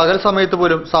പറമ്പുകളിൽ പകൽ സമയത്ത്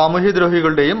പോലും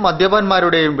സാമൂഹ്യദ്രോഹികളുടെയും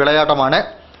മദ്യപാന്മാരുടെയും വിളയാട്ടമാണ്.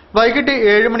 വൈകിട്ട്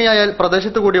 7 മണിയായാൽ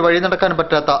പ്രദേശത്തുകൂടി വഴി നടക്കാൻ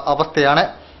പറ്റാത്ത അവസ്ഥയാണ്.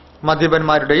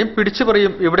 മദ്യപന്മാരുടെയും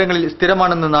പിടിച്ചുപറിയും ഇവിടങ്ങളിൽ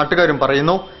സ്ഥിരമാണെന്ന് നാട്ടുകാരും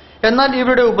പറയുന്നു. എന്നാൽ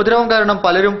ഇവരുടെ ഉപദ്രവം കാരണം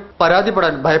പലരും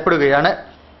പരാതിപ്പെടാൻ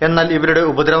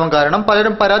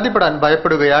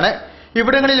ഭയപ്പെടുകയാണ്.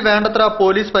 ഇവിടങ്ങളിൽ വേണ്ടത്ര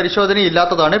പോലീസ്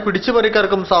പരിശോധനയില്ലാത്തതാണ്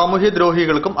പിടിച്ചുപറിക്കാർക്കും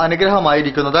സാമൂഹ്യദ്രോഹികൾക്കും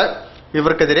അനുഗ്രഹമായിരിക്കുന്നത്.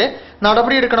 ഇവർക്കെതിരെ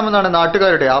നടപടിയെടുക്കണമെന്നാണ്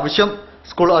നാട്ടുകാരുടെ ആവശ്യം.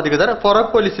 സ്കൂൾ അധികൃതർ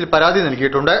ഫറോക്ക് പോലീസിൽ പരാതി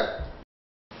നൽകിയിട്ടുണ്ട്.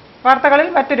 വാർത്തകളിൽ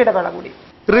മറ്റൊരിടവേള കൂടി.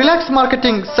 Relax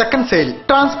marketing second sale.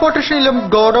 ട്രാൻസ്പോർട്ടേഷനിലും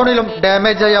ഗോഡൌണിലും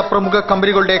ഡാമേജായ പ്രമുഖ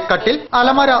കമ്പനികളുടെ കട്ടിൽ,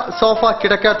 അലമാര, സോഫ,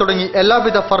 കിടക്ക തുടങ്ങി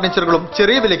എല്ലാവിധ ഫർണിച്ചറുകളും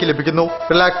ചെറിയ വിലയ്ക്ക് ലഭിക്കുന്നു.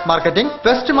 Relax marketing,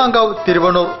 west Mankavu,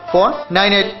 Thiruvannur. Phone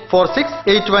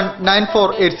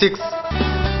 9846819486.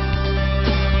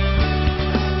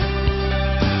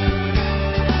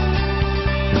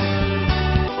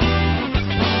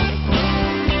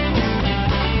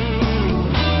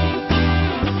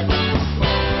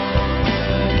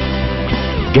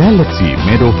 Galaxy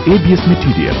made of ABS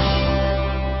material.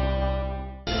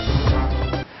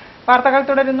 വാർത്തകൾ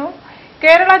തുടരുന്നു.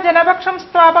 കേരള ജനപക്ഷം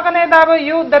സ്ഥാപക നേതാവ്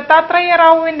U ദത്താത്രേയ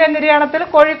റാവുവിന്റെ നിര്യാണത്തിൽ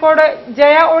കോഴിക്കോട്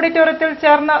ജയ ഓഡിറ്റോറിയത്തിൽ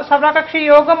ചേർന്ന സർവകക്ഷി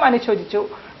യോഗം അനുശോചിച്ചു.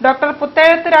 ഡോക്ടർ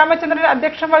പുത്തേഴത്ത് രാമചന്ദ്രൻ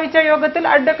അധ്യക്ഷം വഹിച്ച യോഗത്തിൽ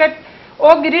അഡ്വക്കേറ്റ്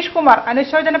O ഗിരീഷ് കുമാർ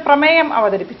അനുശോചന പ്രമേയം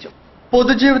അവതരിപ്പിച്ചു.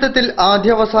 പൊതുജീവിതത്തിൽ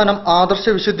ആദ്യാവസാനം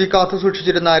ആദർശവിശുദ്ധി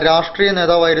കാത്തുസൂക്ഷിച്ചിരുന്ന രാഷ്ട്രീയ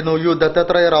നേതാവായിരുന്നു U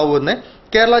ദത്താത്രേയ റാവു എന്ന്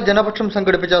കേരള ജനപക്ഷം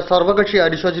സംഘടിപ്പിച്ച സർവകക്ഷി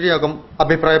അനുശോചന യോഗം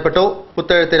അഭിപ്രായപ്പെട്ടു.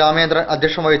 പുത്തേഴത്ത് രാമേന്ദ്രൻ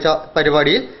അധ്യക്ഷം വഹിച്ച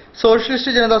പരിപാടിയിൽ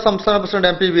സോഷ്യലിസ്റ്റ് ജനതാ സംസ്ഥാന president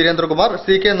MP Veerendrakumar,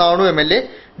 CK Nanu MLA,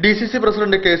 DCC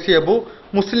president KC Abu,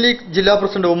 മുസ്ലിം ലീഗ് ജില്ലാ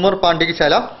president Ummer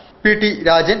Pandikashala, PT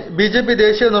Rajan, BJP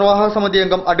ദേശീയ നിർവാഹക സമിതി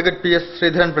അംഗം advocate PS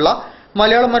Sreedharan Pillai,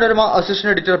 Malayala Manorama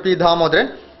assistant editor P Damodaran,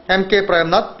 MK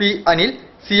Premnath, P Anil,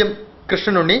 CM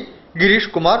Krishnanunni,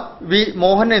 Girish Kumar, V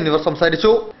Mohan എന്നിവർ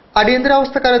സംസാരിച്ചു.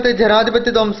 അടിയന്തരാവസ്ഥക്കാലത്ത്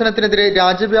ജനാധിപത്യ ധ്വംസനത്തിനെതിരെ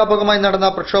രാജ്യവ്യാപകമായി നടന്ന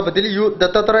പ്രക്ഷോഭത്തിൽ U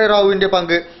ദത്താത്രേയ റാവുവിന്റെ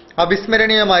പങ്ക്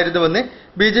അവിസ്മരണീയമായിരുന്നുവെന്ന്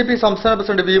BJP സംസ്ഥാന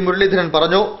പ്രസിഡന്റ് V മുരളീധരൻ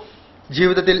പറഞ്ഞു.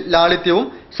 ജീവിതത്തിൽ ലാളിത്യവും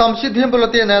സംശുദ്ധിയും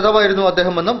പുലർത്തിയ നേതാവായിരുന്നു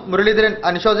അദ്ദേഹമെന്നും മുരളീധരൻ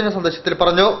അനുശോചന സന്ദേശത്തിൽ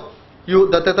പറഞ്ഞു. U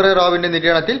ദത്താത്രേയ റാവുവിന്റെ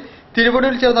നിര്യാണത്തിൽ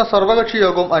തിരുവനന്തപുരത്തിൽ ചേർന്ന സർവകക്ഷി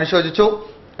യോഗവും അനുശോചിച്ചു.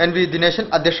 NV ദിനേശൻ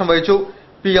അധ്യക്ഷം വഹിച്ചു.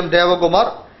 PM Devakumar,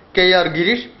 KR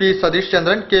Girish, P Satheesh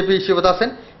Chandran, KP Sivadasan,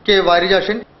 K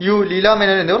Varijakshan, U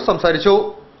ലീലാമേനൻ എന്നിവർ സംസാരിച്ചു.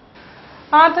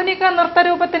 ആധുനിക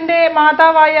നൃത്തരൂപത്തിന്റെ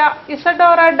മാതാവായ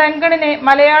ഇസഡോറ ഡങ്കണിനെ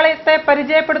മലയാളത്തെ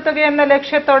പരിചയപ്പെടുത്തുകയെന്ന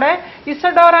ലക്ഷ്യത്തോടെ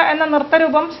ഇസഡോറ എന്ന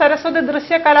നൃത്തരൂപം സരസ്വതി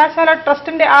ദൃശ്യ കലാശാല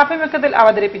ട്രസ്റ്റിന്റെ ആഭിമുഖ്യത്തിൽ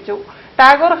അവതരിപ്പിച്ചു.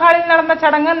 ടാഗോർ ഹാളിൽ നടന്ന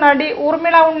ചടങ്ങ് നടി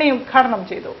ഊർമിള ഉണ്ണി ഉദ്ഘാടനം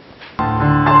ചെയ്തു.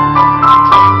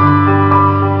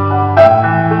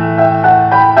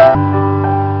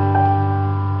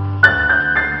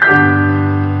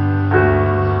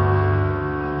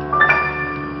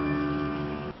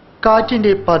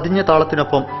 കാറ്റിന്റെ പതിഞ്ഞ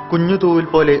താളത്തിനൊപ്പം കുഞ്ഞുതൂവിൽ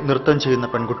പോലെ നൃത്തം ചെയ്യുന്ന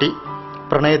പെൺകുട്ടി.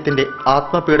 പ്രണയത്തിന്റെ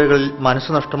ആത്മപീഡകളിൽ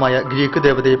മനസ്സുനഷ്ടമായ ഗ്രീക്ക്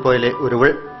ദേവതയെപ്പോലെ ഒരുവൾ.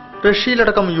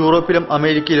 റഷ്യയിലടക്കം യൂറോപ്പിലും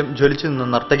അമേരിക്കയിലും ജ്വലിച്ചു നിന്ന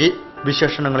നർത്തകി.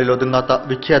 വിശേഷണങ്ങളിൽ ഒതുങ്ങാത്ത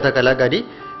വിഖ്യാത കലാകാരി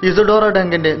ഇസഡോറ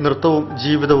ഡങ്കന്റെ നൃത്തവും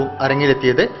ജീവിതവും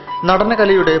അരങ്ങിലെത്തിയത്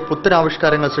നടനകലയുടെ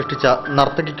പുത്തനാവിഷ്കാരങ്ങൾ സൃഷ്ടിച്ച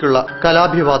നർത്തകിക്കുള്ള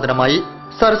കലാഭിവാദനമായി.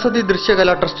 സരസ്വതി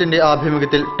ദൃശ്യകലാ ട്രസ്റ്റിന്റെ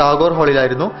ആഭിമുഖ്യത്തിൽ ടാഗോർ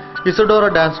ഹാളിലായിരുന്നു ഇസഡോറ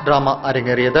ഡാൻസ് ഡ്രാമ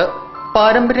അരങ്ങേറിയത്.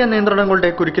 പാരമ്പര്യ നിയന്ത്രണങ്ങളുടെ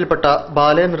കുരുക്കിൽപ്പെട്ട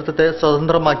ബാലയ നൃത്തത്തെ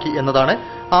സ്വതന്ത്രമാക്കി എന്നതാണ്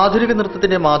ആധുനിക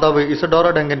നൃത്തത്തിന്റെ മാതാവ് ഇസഡോറ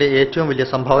ഡങ്കന്റെ ഏറ്റവും വലിയ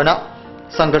സംഭാവന.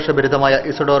 സംഘർഷഭരിതമായ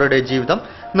ഇസഡോറയുടെ ജീവിതം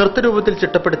നൃത്തരൂപത്തിൽ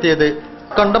ചിട്ടപ്പെടുത്തിയത്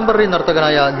കണ്ടംപററി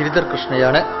നർത്തകനായ ഗിരിധർ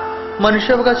കൃഷ്ണയാണ്.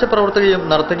 മനുഷ്യാവകാശ പ്രവർത്തകയും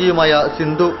നർത്തകിയുമായ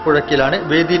സിന്ധു പുഴക്കിലാണ്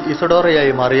വേദിയിൽ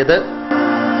ഇസഡോറയായി മാറിയത്.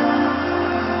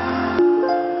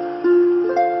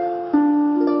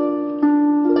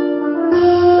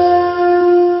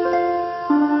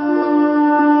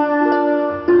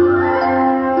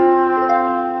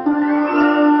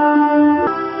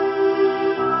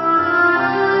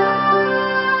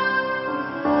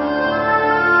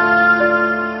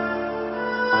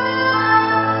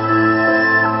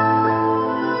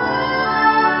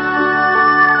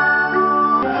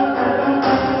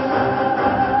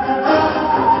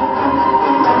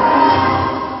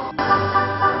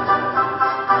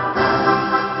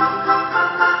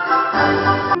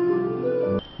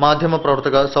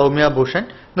 മാധ്യമപ്രവർത്തക സൗമ്യ ഭൂഷൺ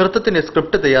നൃത്തത്തിന്റെ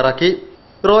സ്ക്രിപ്റ്റ് തയ്യാറാക്കി.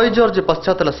 റോയ് ജോർജ്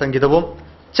പശ്ചാത്തല സംഗീതവും.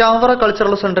 ചാവറ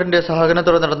കൾച്ചറൽ സെന്ററിന്റെ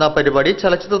സഹകരണത്തോടെ നടന്ന പരിപാടി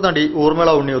ചലച്ചിത്ര നടി ഊർമിള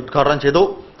ഉണ്ണി ഉദ്ഘാടനം ചെയ്തു.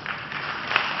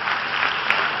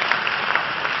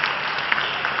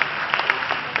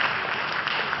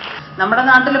 നമ്മുടെ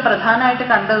നാട്ടിൽ പ്രധാനമായിട്ട്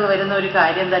കണ്ടുവരുന്ന ഒരു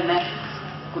കാര്യം തന്നെ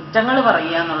കുറ്റങ്ങൾ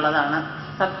പറയുക എന്നുള്ളതാണ്.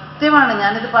 സത്യമാണ്,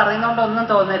 ഞാനിത് പറയുന്നതുകൊണ്ടൊന്നും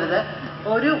തോന്നരുത്.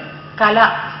 ഒരു കല,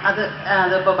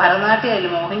 അതിപ്പോ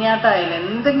ഭരതനാട്യമായാലും മോഹിനിയാട്ടമായാലും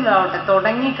എന്തെങ്കിലും ആവട്ടെ,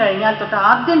 തുടങ്ങിക്കഴിഞ്ഞാൽ തൊട്ട്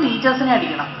ആദ്യം ടീച്ചേഴ്സിനെ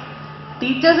അടിക്കണം.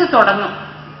 ടീച്ചേഴ്സ് തുടങ്ങും,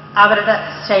 അവരുടെ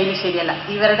ശൈലി ശരിയല്ല,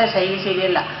 ഇവരുടെ ശൈലി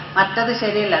ശരിയല്ല, മറ്റത്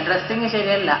ശരിയല്ല, ഡ്രസ്സിങ്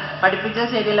ശരിയല്ല,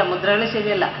 പഠിപ്പിച്ചത് ശരിയല്ല, മുദ്രകൾ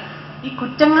ശരിയല്ല. ഈ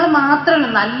കുറ്റങ്ങൾ മാത്രമല്ല,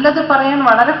 നല്ലത് പറയാൻ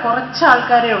വളരെ കുറച്ച്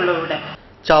ആൾക്കാരേ ഉള്ളൂ ഇവിടെ.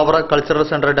 Chavara cultural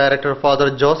centre director father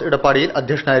Jose ഇടപ്പാടിയിൽ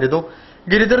അധ്യക്ഷനായിരുന്നു.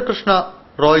 ഗിരിധർ കൃഷ്ണ,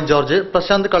 റോയ് ജോർജ്,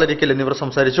 പ്രശാന്ത് കളരിക്കൽ എന്നിവർ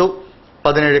സംസാരിച്ചു.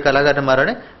 17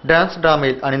 കലാകാരന്മാരാണ് dance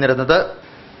ഡ്രാമയിൽ അണിനിരന്നത്.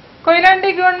 Koyilandy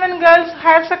government girls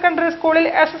higher secondary സ്കൂളിൽ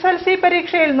SSLC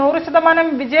പരീക്ഷയിൽ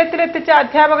 100% വിജയത്തിലെത്തിച്ച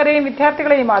അധ്യാപകരെയും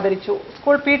വിദ്യാർത്ഥികളെയും ആദരിച്ചു.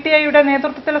 സ്കൂൾ PTIയുടെ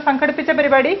നേതൃത്വത്തിൽ സംഘടിപ്പിച്ച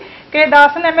പരിപാടി K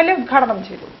ദാസൻ MLA ഉദ്ഘാടനം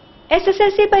ചെയ്തു.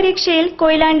 SSLC പരീക്ഷയിൽ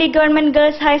Koyilandy government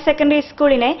girls higher secondary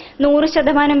സ്കൂളിനെ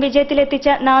 100% വിജയത്തിലെത്തിച്ച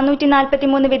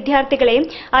 443 വിദ്യാർത്ഥികളെയും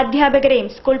അധ്യാപകരെയും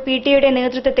സ്കൂൾ PTIയുടെ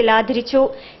നേതൃത്വത്തിൽ ആദരിച്ചു.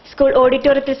 സ്കൂൾ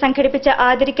ഓഡിറ്റോറിയത്തിൽ സംഘടിപ്പിച്ച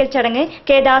ആദരിക്കൽ ചടങ്ങ്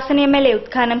K ദാസൻ MLA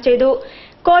ഉദ്ഘാടനം ചെയ്തു.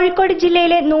 കോഴിക്കോട്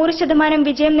ജില്ലയിലെ 100%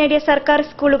 വിജയം നേടിയ സർക്കാർ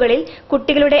സ്കൂളുകളിൽ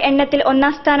കുട്ടികളുടെ എണ്ണത്തിൽ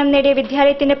 1ാം സ്ഥാനം നേടിയ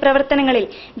വിദ്യാലയത്തിന്റെ പ്രവർത്തനങ്ങളിൽ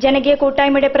ജനകീയ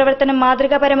കൂട്ടായ്മയുടെ പ്രവർത്തനം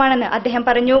മാതൃകാപരമാണെന്ന് അദ്ദേഹം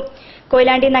പറഞ്ഞു.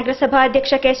 കൊയിലാണ്ടി നഗരസഭാ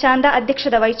അധ്യക്ഷ K ശാന്ത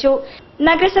അധ്യക്ഷത വഹിച്ചു.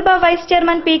 നഗരസഭാ വൈസ്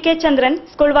ചെയർമാൻ P.K. ചന്ദ്രൻ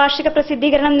സ്കൂൾ വാർഷിക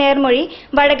പ്രസിദ്ധീകരണം നേർമൊഴി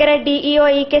വടകര DEO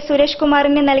E.K. സുരേഷ്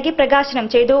കുമാറിന് നൽകി പ്രകാശനം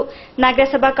ചെയ്തു.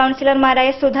 നഗരസഭാ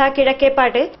കൌൺസിലർമാരായ Sudha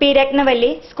Kizhakkepat, P.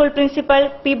 Ratnavalli, school principal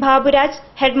P. Baburaj,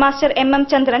 headmaster M.M.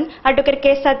 ചന്ദ്രൻ, advocate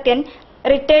K. Sathyan,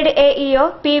 retired AEO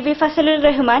P.V. Fazlur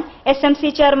Rahman, SMC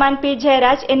chairman P.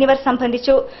 Jayaraj എന്നിവർ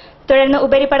സംബന്ധിച്ചു. തുടർന്ന്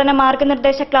ഉപരിപഠന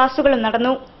മാർഗനിർദ്ദേശ ക്ലാസുകളും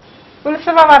നടന്നു.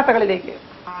 ഉത്സവ വാർത്തകളിലേക്ക്.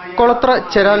 കൊളത്ര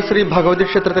ചെരാൽ ശ്രീ ഭഗവതി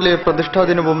ക്ഷേത്രത്തിലെ പ്രതിഷ്ഠാ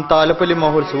ദിനവും താലപ്പൊലി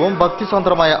മഹോത്സവവും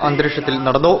ഭക്തിസാന്ദ്രമായ അന്തരീക്ഷത്തിൽ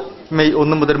നടന്നു. മെയ്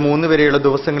 1 മുതൽ 3 വരെയുള്ള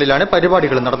ദിവസങ്ങളിലാണ്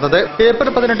പരിപാടികൾ നടന്നത്. ഏപ്രിൽ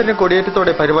 18-ന്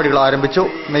കൊടിയേറ്റത്തോടെ പരിപാടികൾ ആരംഭിച്ചു.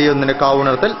 മെയ് 1-ന്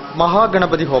കാവുണർത്തൽ,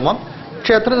 മഹാഗണപതി ഹോമം,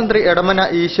 ക്ഷേത്രതന്ത്രി എടമന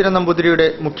ഈശ്വരൻ നമ്പൂതിരിയുടെ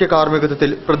മുഖ്യ കാർമ്മികത്വത്തിൽ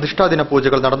പ്രതിഷ്ഠാദിന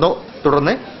പൂജകൾ നടന്നു.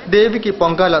 തുടർന്ന് ദേവിക്ക്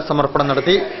പൊങ്കാല സമർപ്പണം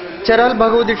നടത്തി. ചെരാൽ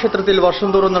ഭഗവതി ക്ഷേത്രത്തിൽ വർഷം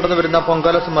തോറും നടന്നുവരുന്ന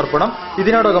പൊങ്കാല സമർപ്പണം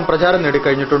ഇതിനോടകം പ്രചാരം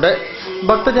നേടിക്കഴിഞ്ഞിട്ടുണ്ട്.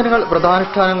 ഭക്തജനങ്ങൾ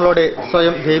വ്രതാനുഷ്ഠാനങ്ങളോടെ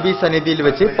സ്വയം ദേവീ സന്നിധിയിൽ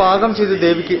വെച്ച് പാകം ചെയ്ത്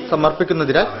ദേവിക്ക്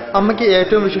സമർപ്പിക്കുന്നതിനാൽ അമ്മയ്ക്ക്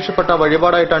ഏറ്റവും വിശേഷപ്പെട്ട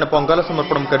വഴിപാടായിട്ടാണ് പൊങ്കാല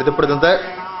സമർപ്പണം കരുതപ്പെടുന്നത്.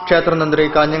 ക്ഷേത്രതന്ത്രി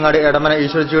കാഞ്ഞങ്ങാട് എടമന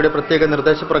ഈശ്വരജിയുടെ പ്രത്യേക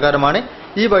നിർദ്ദേശപ്രകാരമാണ്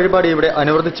ഈ വഴിപാട് ഇവിടെ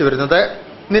അനുവർത്തിച്ചു വരുന്നത്.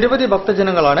 നിരവധി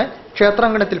ഭക്തജനങ്ങളാണ്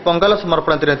ക്ഷേത്രാങ്കണത്തിൽ പൊങ്കാല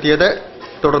സമർപ്പണത്തിനെത്തിയത്.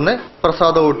 തുടർന്ന്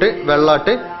പ്രസാദഊട്ട്,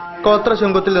 വെള്ളാട്ട്, കോത്ര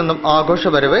ചുങ്കത്തിൽ നിന്നും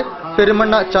ആഘോഷവരവ്,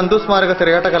 പെരുമണ്ണ ചന്തു സ്മാരക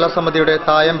തിരയാട്ട കലാസമിതിയുടെ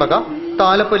തായമ്പക,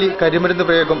 താലപ്പൊലി, കരിമരുന്ന്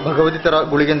പ്രയോഗം, ഭഗവതിത്തറ,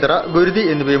 ഗുളികന്തറ, ഗുരുതി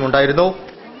എന്നിവയും ഉണ്ടായിരുന്നു.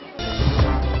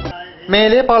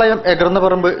 മേലേപ്പാളയം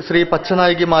എകർന്നപറമ്പ് ശ്രീ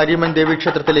പച്ചനായികി മാരിയമ്മൻ ദേവി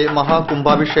ക്ഷേത്രത്തിലെ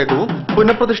മഹാകുംഭാഭിഷേകവും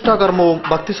പുനഃപ്രതിഷ്ഠാകർമ്മവും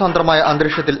ഭക്തിസാന്ദ്രമായ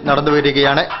അന്തരീക്ഷത്തിൽ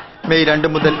നടന്നുവരികയാണ്. മെയ് 2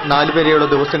 മുതൽ 4 വരെയുള്ള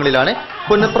ദിവസങ്ങളിലാണ്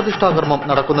പുനഃപ്രതിഷ്ഠാകർമ്മം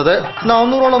നടക്കുന്നത്.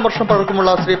 400ഓളം വർഷം പഴക്കമുള്ള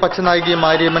ശ്രീ പച്ചനായികി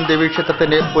മാരിയമ്മൻ ദേവി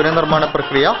ക്ഷേത്രത്തിന്റെ പുനർനിർമ്മാണ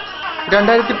പ്രക്രിയ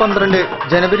 2012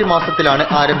 ജനുവരി മാസത്തിലാണ്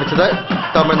ആരംഭിച്ചത്.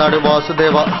 തമിഴ്നാട്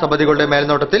വാസുദേവ സമിതികളുടെ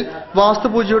മേൽനോട്ടത്തിൽ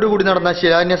വാസ്തുപൂജയോടുകൂടി നടന്ന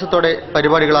ശിലാന്യാസത്തോടെ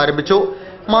പരിപാടികൾ ആരംഭിച്ചു.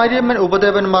 മാരിയമ്മൻ,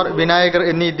 ഉപദേവന്മാർ, വിനായകർ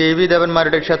എന്നീ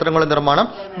ദേവീദേവന്മാരുടെ ക്ഷേത്രങ്ങളുടെ നിർമ്മാണം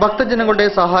ഭക്തജനങ്ങളുടെ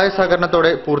സഹായ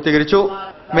സഹകരണത്തോടെ പൂർത്തീകരിച്ചു.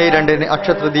 മെയ് 2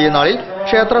 അക്ഷതൃതീയ നാളിൽ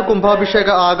ക്ഷേത്ര കുംഭാഭിഷേക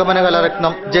ആഗമന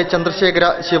കലാരത്നം ജെ ചന്ദ്രശേഖര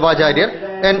ശിവാചാര്യർ,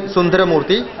 എൻ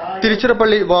സുന്ദരമൂർത്തി,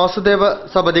 തിരുച്ചിറപ്പള്ളി വാസുദേവ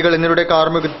സമിതികൾ എന്നിവരുടെ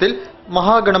കാർമ്മികത്വത്തിൽ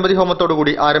മഹാഗണപതി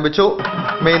ഹോമത്തോടുകൂടി ആരംഭിച്ചു.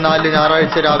 മെയ് 4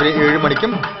 ഞായറാഴ്ച രാവിലെ 7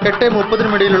 മണിക്കും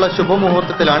 8:30 ഇടയിലുള്ള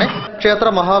ശുഭമുഹൂർത്തത്തിലാണ് ക്ഷേത്ര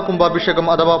മഹാകുംഭാഭിഷേകം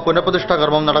അഥവാ പുനഃപ്രതിഷ്ഠാ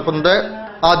കർമ്മം നടക്കുന്നത്.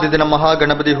 ആദ്യ ദിനം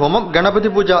മഹാഗണപതി ഹോമം, ഗണപതി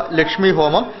പൂജ, ലക്ഷ്മി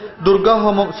ഹോമം,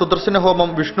 ദുർഗാഹോമം, സുദർശന ഹോമം,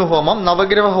 വിഷ്ണു ഹോമം,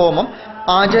 നവഗ്രഹ ഹോമം,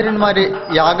 ആചാര്യന്മാരെ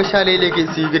യാഗശാലയിലേക്ക്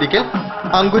സ്വീകരിക്കൽ,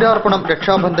 അങ്കുരാർപ്പണം,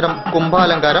 രക്ഷാബന്ധനം,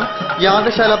 കുംഭാലങ്കാരം,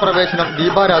 യാഗശാല പ്രവേശനം,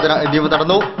 ദീപാരാധന എന്നിവ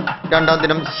നടന്നു. രണ്ടാം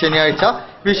ദിനം ശനിയാഴ്ച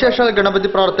വിശേഷാൽ ഗണപതി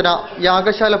പ്രാർത്ഥന,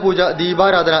 യാഗശാല പൂജ,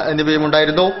 ദീപാരാധന എന്നിവയും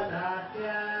ഉണ്ടായിരുന്നു.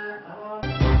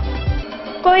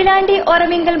 കൊയിലാണ്ടി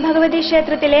ഒറവിങ്കൽ ഭഗവതി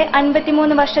ക്ഷേത്രത്തിലെ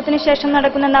 53 വർഷത്തിനു ശേഷം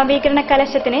നടക്കുന്ന നവീകരണ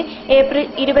കലശത്തിന് ഏപ്രിൽ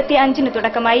 25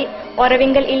 തുടക്കമായി.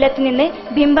 ഒറവിങ്കൽ ഇല്ലത്ത് നിന്ന്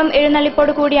ബിംബം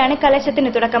എഴുന്നള്ളിപ്പോടുകൂടിയാണ് കലശത്തിന്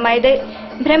തുടക്കമായത്.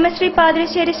 ബ്രഹ്മശ്രീ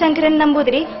പാതിരശ്ശേരി ശങ്കരൻ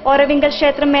നമ്പൂതിരി, ഒറവിങ്കൽ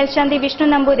ക്ഷേത്രം മേൽശാന്തി വിഷ്ണു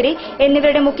നമ്പൂതിരി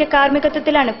എന്നിവരുടെ മുഖ്യ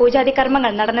കാർമ്മികത്വത്തിലാണ് പൂജാതി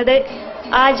കർമ്മങ്ങൾ നടന്നത്.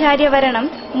 ആചാര്യവരണം,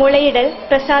 മുളയിടൽ,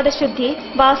 പ്രസാദശുദ്ധി,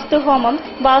 വാസ്തുഹോമം,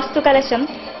 വാസ്തുകലശം,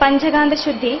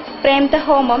 പഞ്ചകാന്തശുദ്ധി,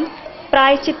 പ്രേംതഹോമം,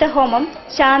 പ്രായച്ചിത്ത ഹോമം,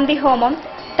 ശാന്തി ഹോമം,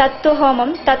 തത്വഹോമം,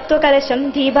 തത്വകലശം,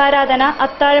 ദീപാരാധന,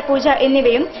 അത്താഴപൂജ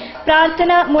എന്നിവയും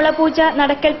പ്രാർത്ഥന, മുളപൂജ,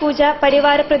 നടക്കൽ പൂജ,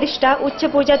 പരിവാര പ്രതിഷ്ഠ,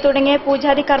 ഉച്ചപൂജ തുടങ്ങിയ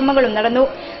പൂജാതി കർമ്മങ്ങളും നടന്നു.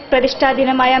 പ്രതിഷ്ഠാ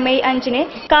ദിനമായ മെയ് 5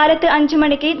 കാലത്ത് 5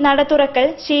 മണിക്ക് നട തുറക്കൽ,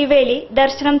 ശീവേലി,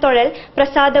 ദർശനം തൊഴൽ,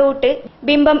 പ്രസാദഊട്ട്,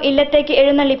 ബിംബം ഇല്ലത്തേക്ക്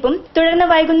എഴുന്നള്ളിപ്പും തുടർന്ന്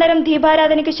വൈകുന്നേരം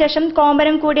ദീപാരാധനയ്ക്കു ശേഷം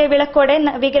കോമരം കൂടിയ വിളക്കോടെ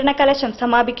നവീകരണ കലശം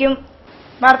സമാപിക്കും.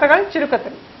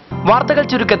 വാർത്തകൾ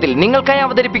ചുരുക്കത്തിൽ നിങ്ങൾക്കായി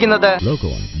അവതരിപ്പിക്കുന്നത്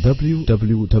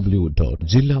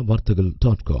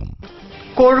www.jillavarthakal.com.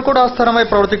 കോഴിക്കോട് ആസ്ഥാനമായി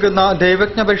പ്രവർത്തിക്കുന്ന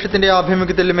ദൈവജ്ഞ പരിഷത്തിന്റെ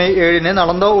ആഭിമുഖ്യത്തിൽ മെയ് 7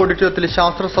 നളന്ദ ഓഡിറ്റോറിയത്തിൽ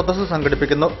ശാസ്ത്ര സദസ്സ്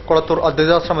സംഘടിപ്പിക്കുന്നു. കൊളത്തൂർ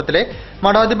അദ്വൈതാശ്രമത്തിലെ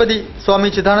മഠാധിപതി സ്വാമി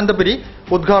ചിദാനന്ദപുരി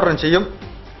ഉദ്ഘാടനം ചെയ്യും.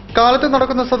 കാലത്ത്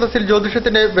നടക്കുന്ന സദസ്സിൽ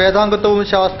ജ്യോതിഷത്തിന്റെ വേദാംഗത്വവും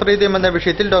ശാസ്ത്രീയതയും എന്ന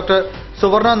വിഷയത്തിൽ ഡോക്ടർ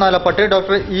സുവർണ നാലപ്പട്ട്,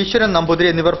 ഡോക്ടർ ഈശ്വരൻ നമ്പൂതിരി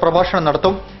എന്നിവർ പ്രഭാഷണം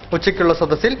നടത്തും. ഉച്ചയ്ക്കുള്ള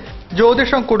സദസ്സിൽ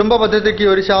ജ്യോതിഷം കുടുംബ പദ്ധതിക്ക്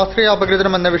ഒരു ശാസ്ത്രീയ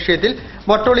അപഗ്രഥനം എന്ന വിഷയത്തിൽ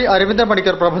വട്ടോളി അരവിന്ദൻ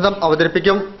പണിക്കർ പ്രബന്ധം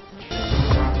അവതരിപ്പിക്കും.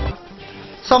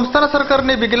 സംസ്ഥാന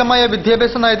സർക്കാരിന്റെ വികലമായ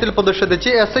വിദ്യാഭ്യാസ നയത്തിൽ പ്രതിഷേധിച്ച്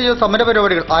SIO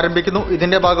സമരപരിപാടികൾ ആരംഭിക്കുന്നു.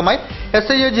 ഇതിന്റെ ഭാഗമായി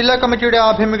SIO ജില്ലാ കമ്മിറ്റിയുടെ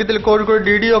ആഭിമുഖ്യത്തിൽ കോഴിക്കോട്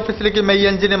DD ഓഫീസിലേക്ക് മെയ്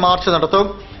 5 മാർച്ച് നടത്തും.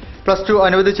 +2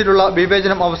 അനുവദിച്ചിട്ടുള്ള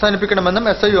വിവേചനം അവസാനിപ്പിക്കണമെന്നും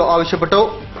SIO ആവശ്യപ്പെട്ടു.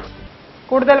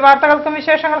 കൂടുതൽ വാർത്തകൾക്കും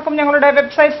വിശേഷങ്ങൾക്കും ഞങ്ങളുടെ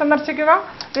വെബ്സൈറ്റ് സന്ദർശിക്കുക.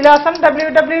 വിലാസം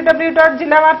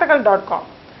www.jillavarthakal.com.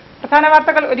 പ്രധാന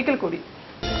വാർത്തകൾ ഒരിക്കൽ കൂടി.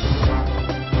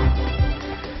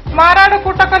 മാറാട്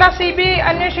കൂട്ടക്കൊല CBI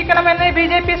അന്വേഷിക്കണമെന്ന്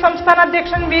BJP സംസ്ഥാന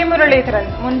അധ്യക്ഷൻ V മുരളീധരൻ.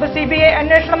 മുൻപ് CBI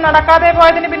അന്വേഷണം നടക്കാതെ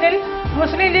പോയതിന് പിന്നിൽ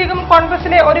മുസ്ലിം ലീഗും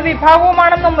കോൺഗ്രസിലെ ഒരു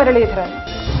വിഭാഗവുമാണെന്നും മുരളീധരൻ.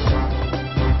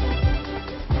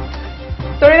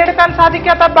 തൊഴിലെടുക്കാൻ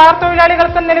സാധിക്കാത്ത ബാർ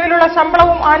തൊഴിലാളികൾക്ക് നിലവിലുള്ള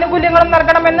ശമ്പളവും ആനുകൂല്യങ്ങളും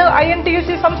നൽകണമെന്ന് INTUC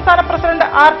സംസ്ഥാന പ്രസിഡന്റ്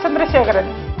R ചന്ദ്രശേഖരൻ.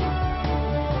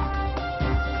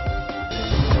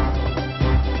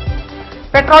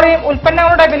 പെട്രോളിയം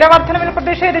ഉൽപ്പന്നങ്ങളുടെ വില വർധനവിൽ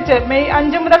പ്രതിഷേധിച്ച് മെയ്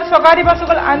 5 മുതൽ സ്വകാര്യ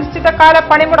ബസ്സുകൾ അനിശ്ചിതകാല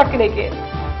പണിമുടക്കിലേക്ക്.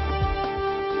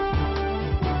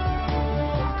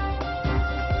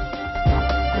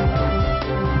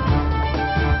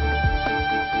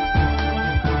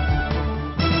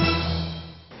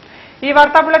 ഈ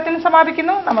വാർത്താ ബുള്ളറ്റിൻ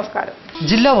സമാപിക്കുന്നു. നമസ്കാരം.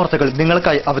 ജില്ലാ വാർത്തകൾ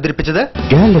നിങ്ങൾക്കായി അവതരിപ്പിച്ചത്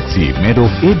Galaxy made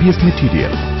of ABS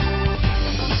material.